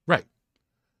that. Right.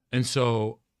 And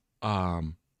so I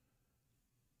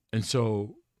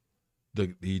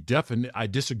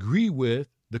disagree with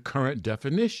the current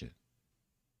definition.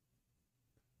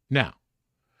 Now,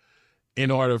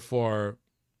 in order for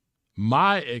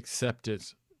my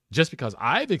acceptance, just because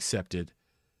I've accepted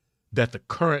that the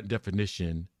current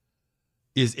definition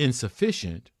is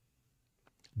insufficient,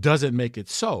 doesn't make it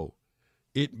so.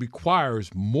 It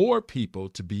requires more people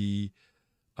to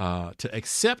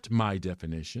accept my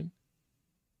definition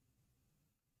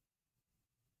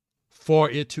for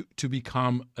it to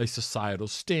become a societal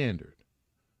standard.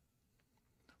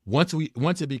 Once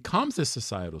it becomes a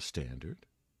societal standard,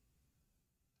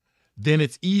 then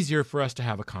it's easier for us to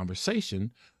have a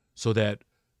conversation so that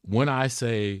when I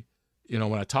say,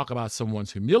 when I talk about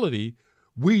someone's humility,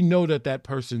 we know that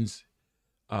person's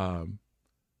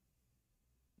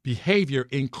behavior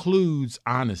includes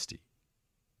honesty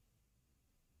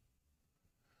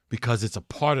because it's a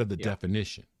part of the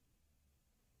definition.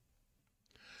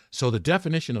 So the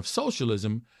definition of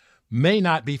socialism may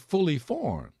not be fully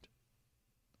formed,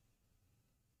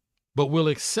 but we'll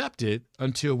accept it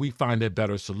until we find a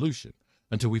better solution,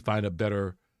 until we find a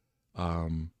better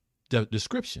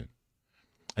description.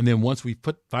 And then once we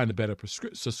find a better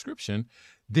subscription,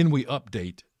 then we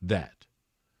update that.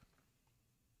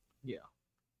 Yeah.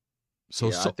 So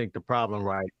I think the problem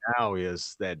right now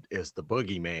is the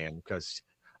boogeyman, because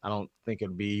I don't think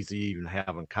it'd be easy even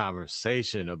having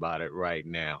conversation about it right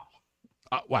now.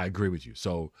 I agree with you.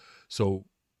 So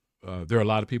there are a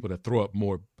lot of people that throw up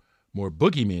more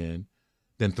boogeymen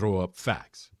than throw up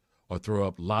facts or throw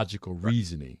up logical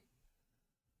reasoning.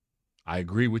 I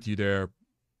agree with you there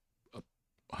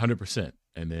 100%.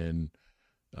 And then,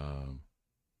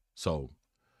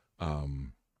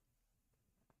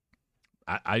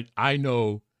 I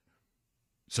know,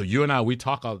 so you and I, we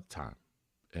talk all the time,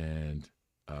 and,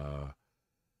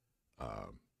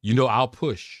 I'll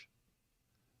push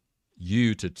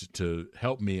you to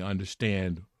help me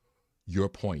understand your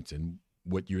points and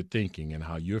what you're thinking and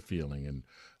how you're feeling and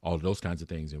all those kinds of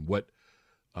things, and what,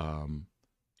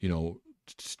 to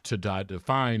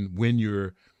define when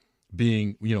you're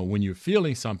being, when you're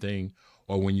feeling something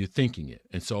or when you're thinking it.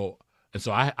 And so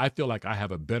I feel like I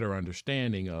have a better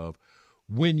understanding of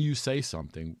when you say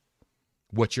something,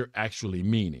 what you're actually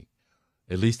meaning.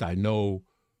 At least I know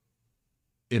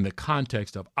in the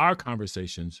context of our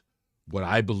conversations, what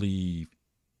I believe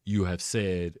you have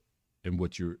said and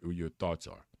what your thoughts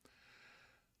are.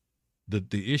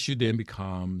 The issue then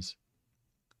becomes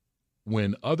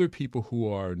when other people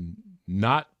who are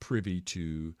not privy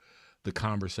to the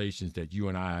conversations that you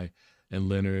and I and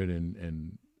Leonard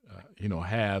and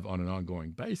have on an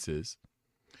ongoing basis,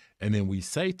 and then we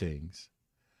say things,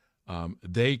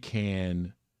 they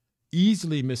can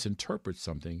easily misinterpret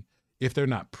something if they're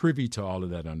not privy to all of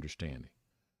that understanding.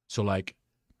 So like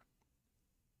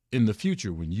in the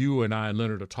future, when you and I and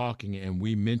Leonard are talking and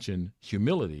we mention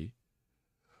humility,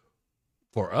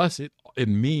 for us, it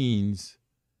means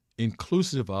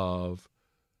inclusive of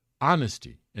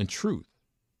honesty and truth.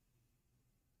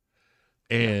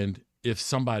 And if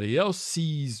somebody else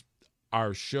sees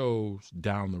our shows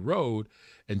down the road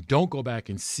and don't go back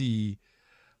and see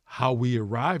how we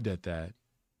arrived at that,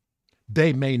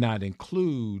 they may not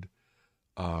include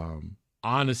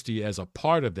honesty as a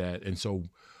part of that. And so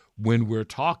when we're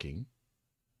talking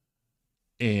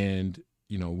and,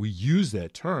 we use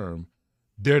that term,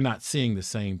 they're not seeing the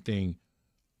same thing.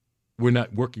 We're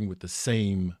not working with the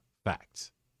same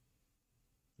facts.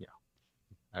 Yeah,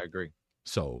 I agree.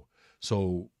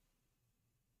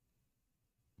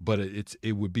 But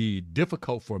it would be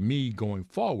difficult for me going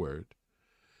forward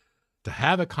to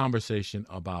have a conversation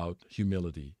about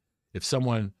humility if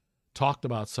someone talked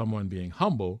about someone being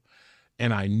humble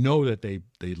and I know that they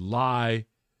lie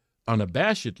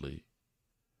unabashedly.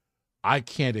 I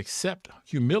can't accept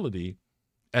humility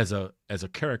as a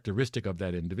characteristic of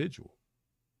that individual.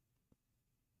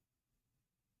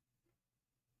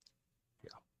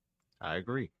 Yeah, I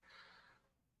agree.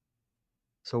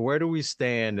 So where do we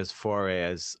stand as far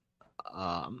as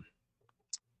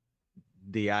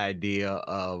the idea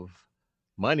of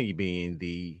money being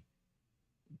the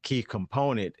key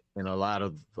component in a lot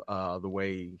of the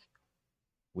way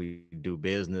we do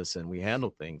business and we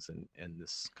handle things in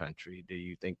this country? Do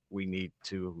you think we need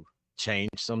to change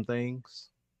some things?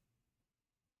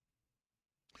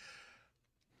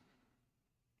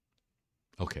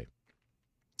 Okay.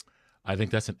 I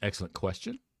think that's an excellent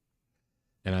question.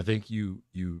 And I think you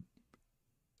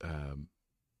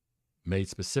made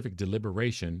specific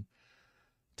deliberation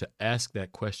to ask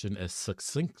that question as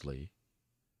succinctly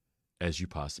as you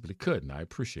possibly could, and I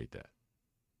appreciate that.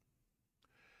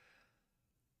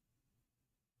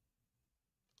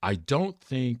 I don't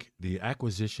think the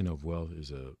acquisition of wealth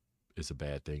is a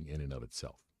bad thing in and of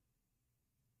itself.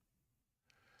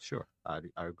 Sure, I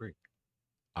agree.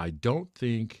 I don't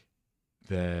think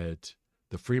that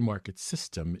the free market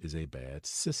system is a bad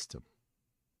system.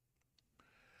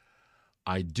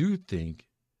 I do think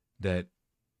that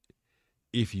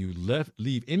if you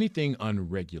leave anything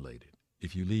unregulated,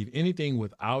 if you leave anything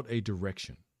without a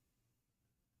direction,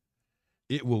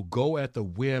 it will go at the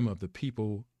whim of the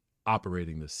people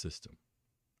operating the system.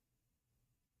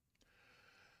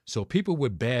 So people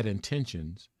with bad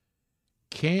intentions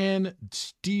can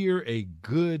steer a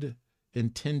good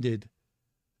intended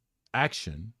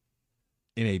action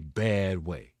in a bad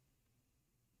way.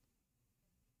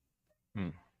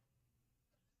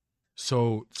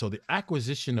 So the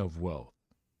acquisition of wealth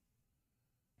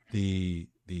the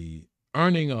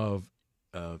earning of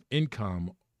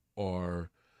income or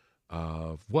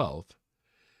of wealth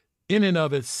in and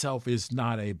of itself is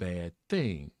not a bad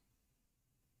thing.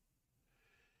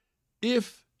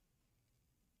 If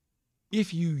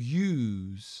you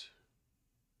use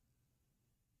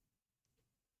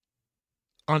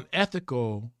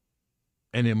unethical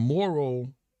and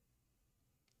immoral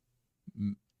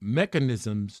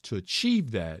mechanisms to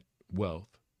achieve that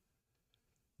wealth,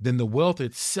 then the wealth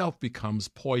itself becomes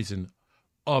poison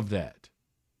of that.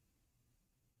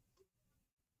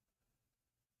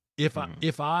 If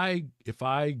I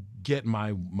get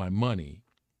my money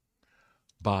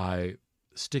by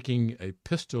sticking a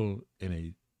pistol in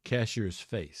a cashier's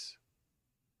face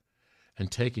and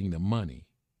taking the money,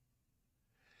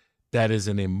 that is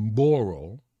an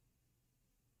immoral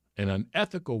and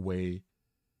unethical way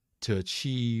to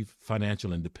achieve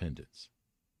financial independence.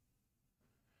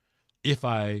 If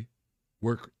I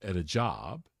work at a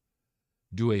job,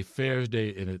 do a fair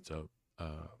day, and it's a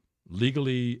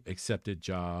legally accepted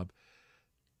job,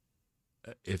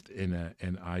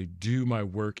 and I do my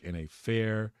work in a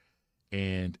fair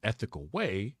and ethical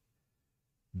way,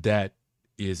 that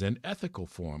is an ethical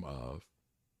form of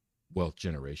wealth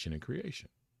generation and creation.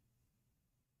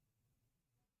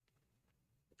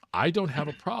 I don't have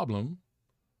a problem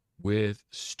with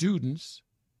students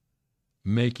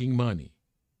making money.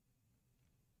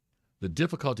 The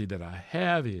difficulty that I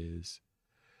have is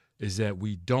that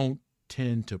we don't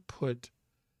tend to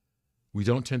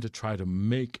try to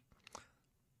make,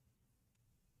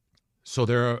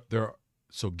 so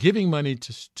so giving money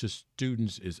to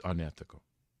students is unethical.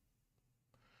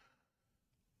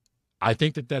 I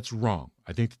think that that's wrong.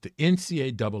 I think that the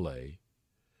NCAA,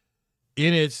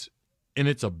 in its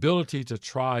ability to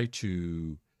try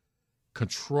to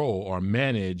control or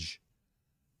manage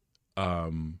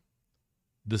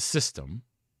the system,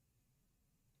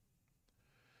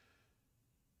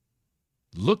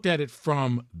 looked at it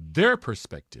from their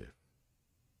perspective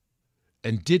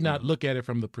and did not look at it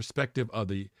from the perspective of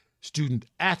the student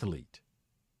athlete.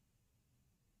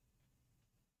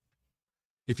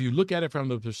 If you look at it from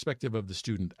the perspective of the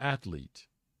student athlete,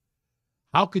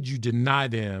 how could you deny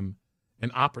them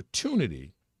an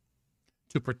opportunity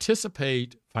to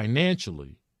participate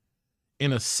financially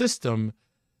in a system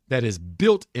that is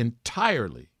built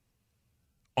entirely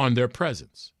on their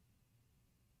presence?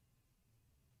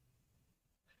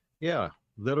 Yeah,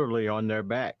 literally on their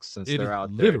backs, since they're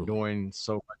out there doing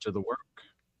so much of the work.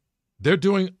 They're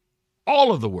doing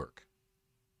all of the work.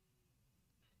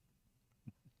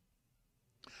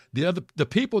 The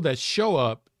people that show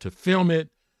up to film it,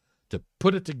 to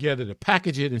put it together, to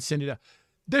package it and send it out,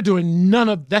 they're doing none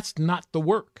of that's not the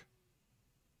work.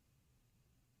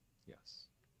 Yes.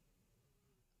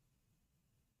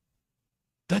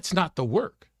 That's not the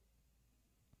work.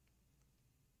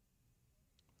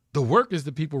 The work is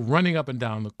the people running up and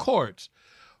down the courts,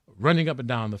 running up and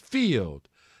down the field,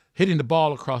 hitting the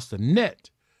ball across the net,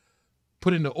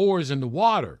 putting the oars in the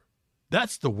water.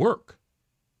 That's the work.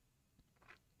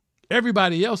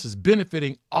 Everybody else is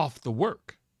benefiting off the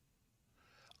work.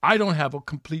 I don't have a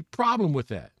complete problem with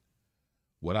that.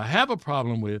 What I have a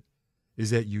problem with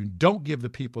is that you don't give the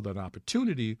people that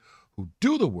opportunity who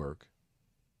do the work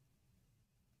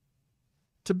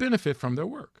to benefit from their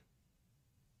work.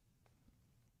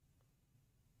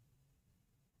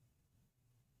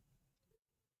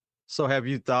 So have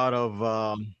you thought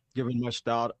of giving much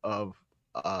thought of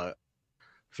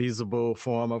feasible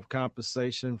form of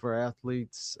compensation for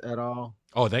athletes at all?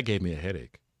 Oh, that gave me a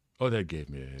headache. That gave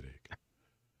me a headache.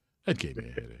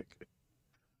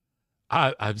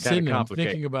 I'm sitting there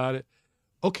thinking about it.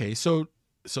 Okay, so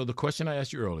the question I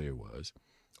asked you earlier was,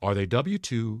 are they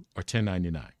W-2 or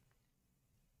 1099?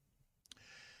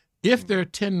 If they're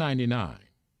 1099,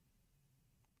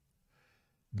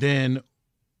 then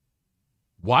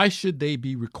why should they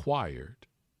be required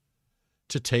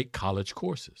to take college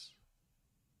courses?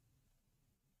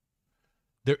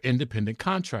 They're independent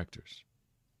contractors.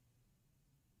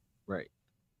 Right.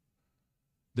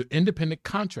 They're independent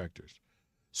contractors.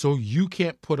 So you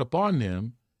can't put upon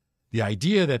them the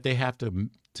idea that they have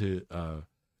to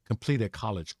complete a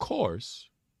college course.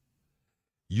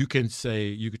 You can say,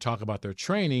 you could talk about their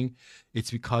training. It's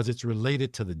because it's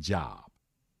related to the job.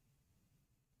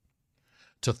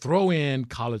 To throw in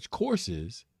college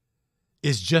courses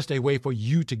is just a way for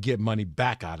you to get money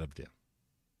back out of them.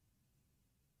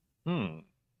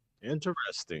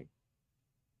 Interesting.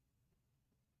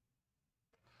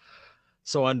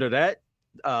 So under that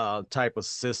type of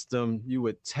system, you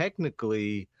would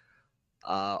technically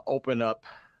open up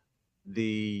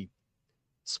the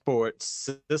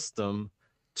sports system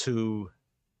to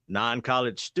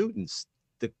non-college students.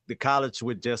 The college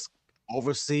would just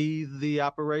oversee the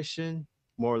operation,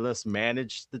 more or less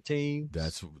manage the team.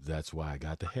 That's why I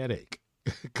got the headache,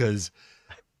 because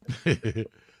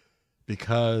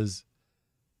because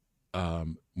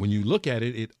when you look at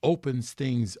it, it opens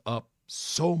things up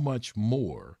so much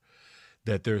more,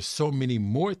 that there's so many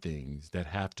more things that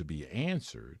have to be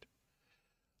answered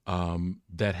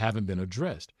that haven't been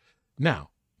addressed. Now,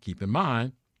 keep in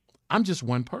mind, I'm just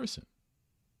one person.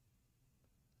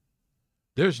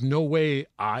 There's no way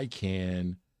I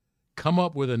can come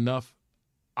up with enough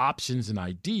options and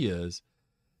ideas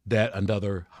that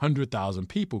another 100,000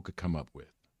 people could come up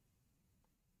with.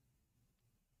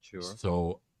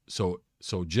 Sure.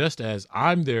 So just as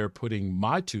I'm there putting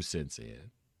my 2 cents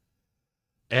in,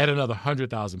 add another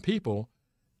 100,000 people,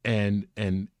 and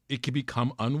it can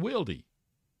become unwieldy.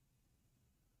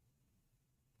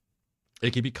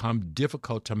 It can become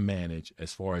difficult to manage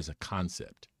as far as a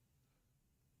concept.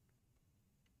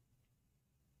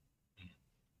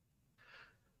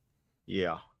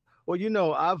 Yeah. Well,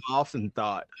 I've often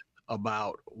thought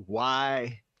about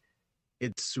why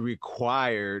it's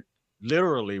required,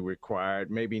 literally required,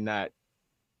 maybe not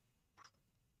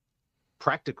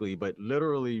practically, but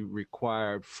literally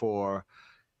required for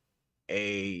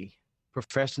a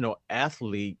professional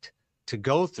athlete to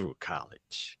go through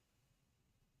college.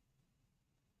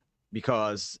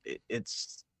 Because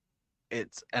it's, and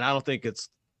I don't think it's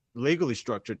legally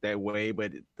structured that way,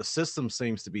 but the system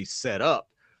seems to be set up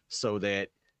so that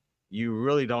you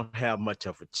really don't have much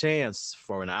of a chance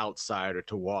for an outsider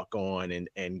to walk on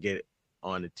and get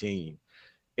on the team.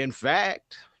 In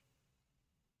fact,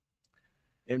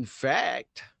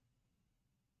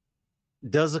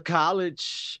 does a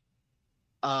college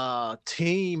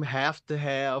team have to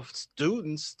have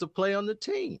students to play on the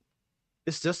team?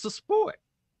 It's just a sport.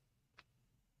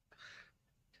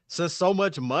 Since so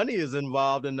much money is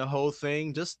involved in the whole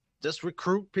thing, just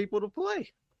recruit people to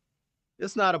play.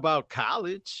 It's not about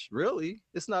college, really.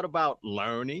 It's not about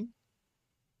learning.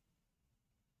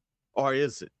 Or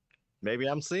is it? Maybe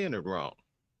I'm seeing it wrong.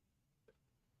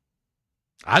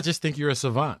 I just think you're a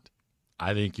savant.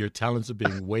 I think your talents are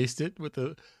being wasted with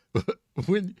the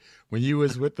when you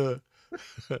was with the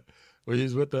when you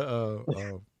was with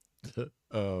the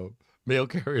mail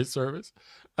carrier service.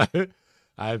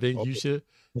 I think you should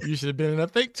have been in a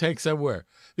think tank somewhere,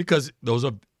 because those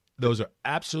are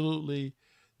absolutely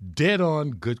dead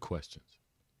on good questions.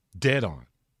 Dead on.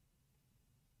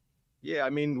 Yeah,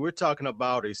 I mean, we're talking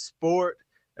about a sport,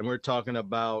 and we're talking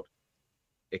about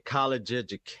a college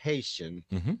education,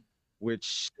 which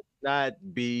should not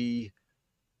be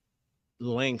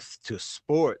linked to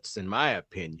sports, in my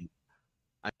opinion.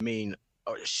 I mean,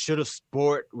 should a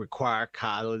sport require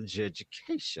college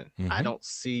education? I don't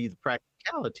see the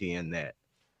practicality in that.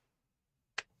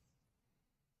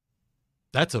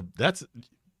 That's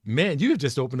man, you have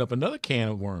just opened up another can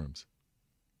of worms.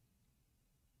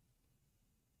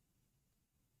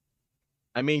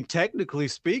 I mean, technically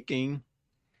speaking,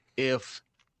 if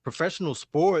professional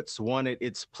sports wanted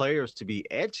its players to be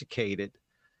educated,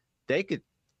 they could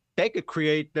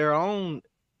create their own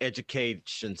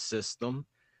education system,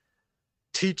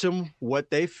 teach them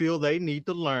what they feel they need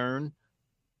to learn,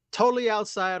 totally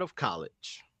outside of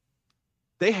college.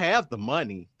 They have the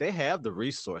money, they have the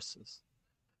resources,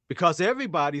 because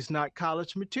everybody's not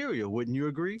college material. Wouldn't you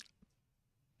agree?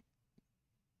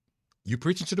 You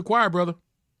preaching to the choir, brother.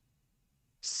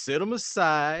 Sit them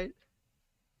aside,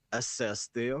 assess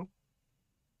them,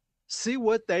 see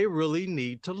what they really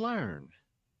need to learn.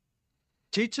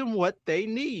 Teach them what they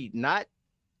need, not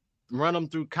run them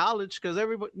through college, because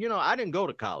everybody, I didn't go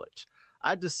to college.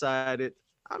 I decided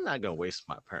I'm not going to waste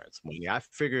my parents' money. I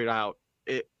figured out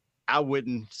I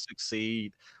wouldn't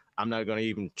succeed. I'm not going to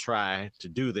even try to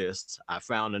do this. I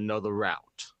found another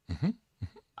route.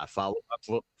 I followed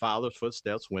my father's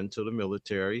footsteps, went to the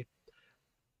military.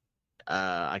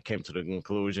 I came to the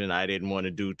conclusion I didn't want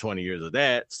to do 20 years of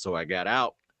that, so I got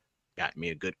out, got me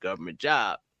a good government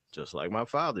job, just like my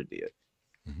father did.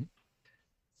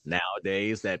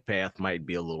 Nowadays, that path might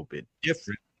be a little bit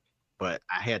different, but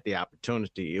I had the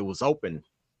opportunity. It was open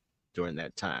during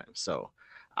that time. So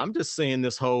I'm just seeing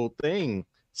this whole thing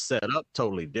set up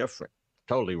totally different,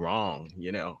 totally wrong,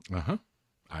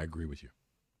 I agree with you.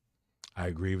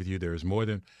 There is more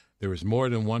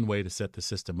than one way to set the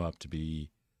system up to be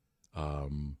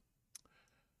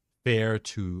fair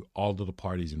to all of the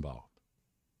parties involved.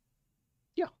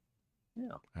 Yeah.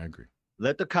 I agree.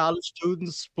 Let the college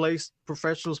students play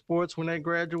professional sports when they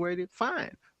graduated,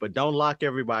 fine. But don't lock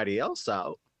everybody else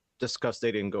out just because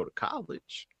they didn't go to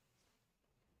college.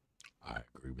 I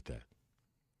agree with that.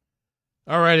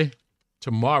 All righty.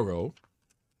 tomorrow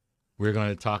we're going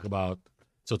to talk about.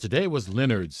 So today was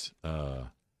Leonard's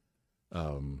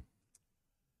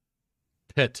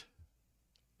pet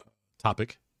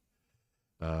topic.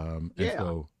 And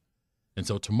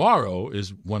so tomorrow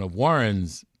is one of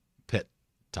Warren's pet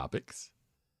topics.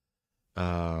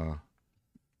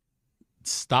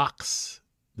 Stocks,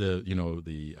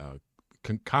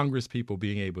 Congress people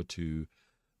being able to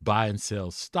buy and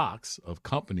sell stocks of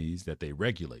companies that they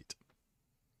regulate.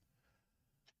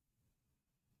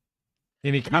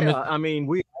 Any comment? Yeah, I mean,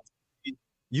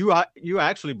 you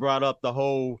actually brought up the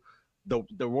whole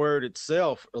the word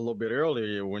itself a little bit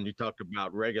earlier when you talked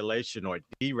about regulation or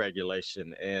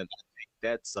deregulation, and I think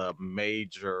that's a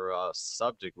major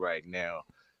subject right now,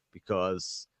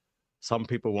 because some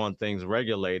people want things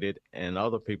regulated and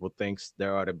other people thinks they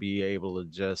ought to be able to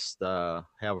just have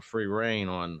a free reign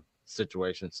on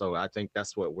situations. So I think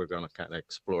that's what we're going to kind of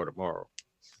explore tomorrow.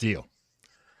 Deal.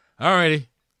 All righty.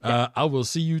 I will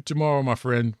see you tomorrow, my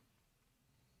friend.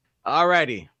 All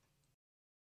righty.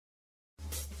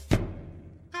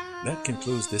 That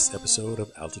concludes this episode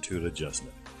of Altitude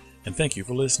Adjustment, and thank you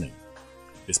for listening.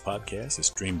 This podcast is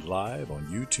streamed live on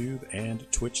YouTube and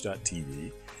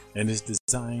Twitch.tv and is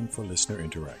designed for listener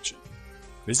interaction.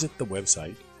 Visit the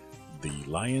website,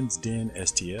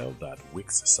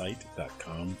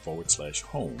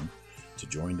 thelionsdenstl.wixsite.com/home to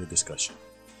join the discussion.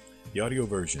 The audio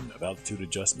version of Altitude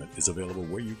Adjustment is available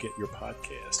where you get your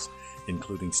podcasts,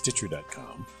 including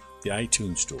Stitcher.com, the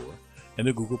iTunes Store, and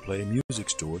the Google Play Music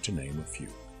Store, to name a few.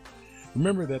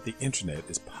 Remember that the internet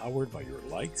is powered by your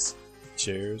likes,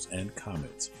 shares, and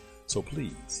comments. So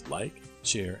please like,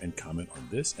 share, and comment on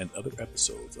this and other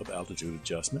episodes of Altitude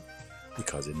Adjustment,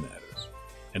 because it matters.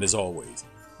 And as always,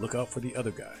 look out for the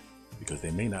other guy, because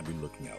they may not be looking out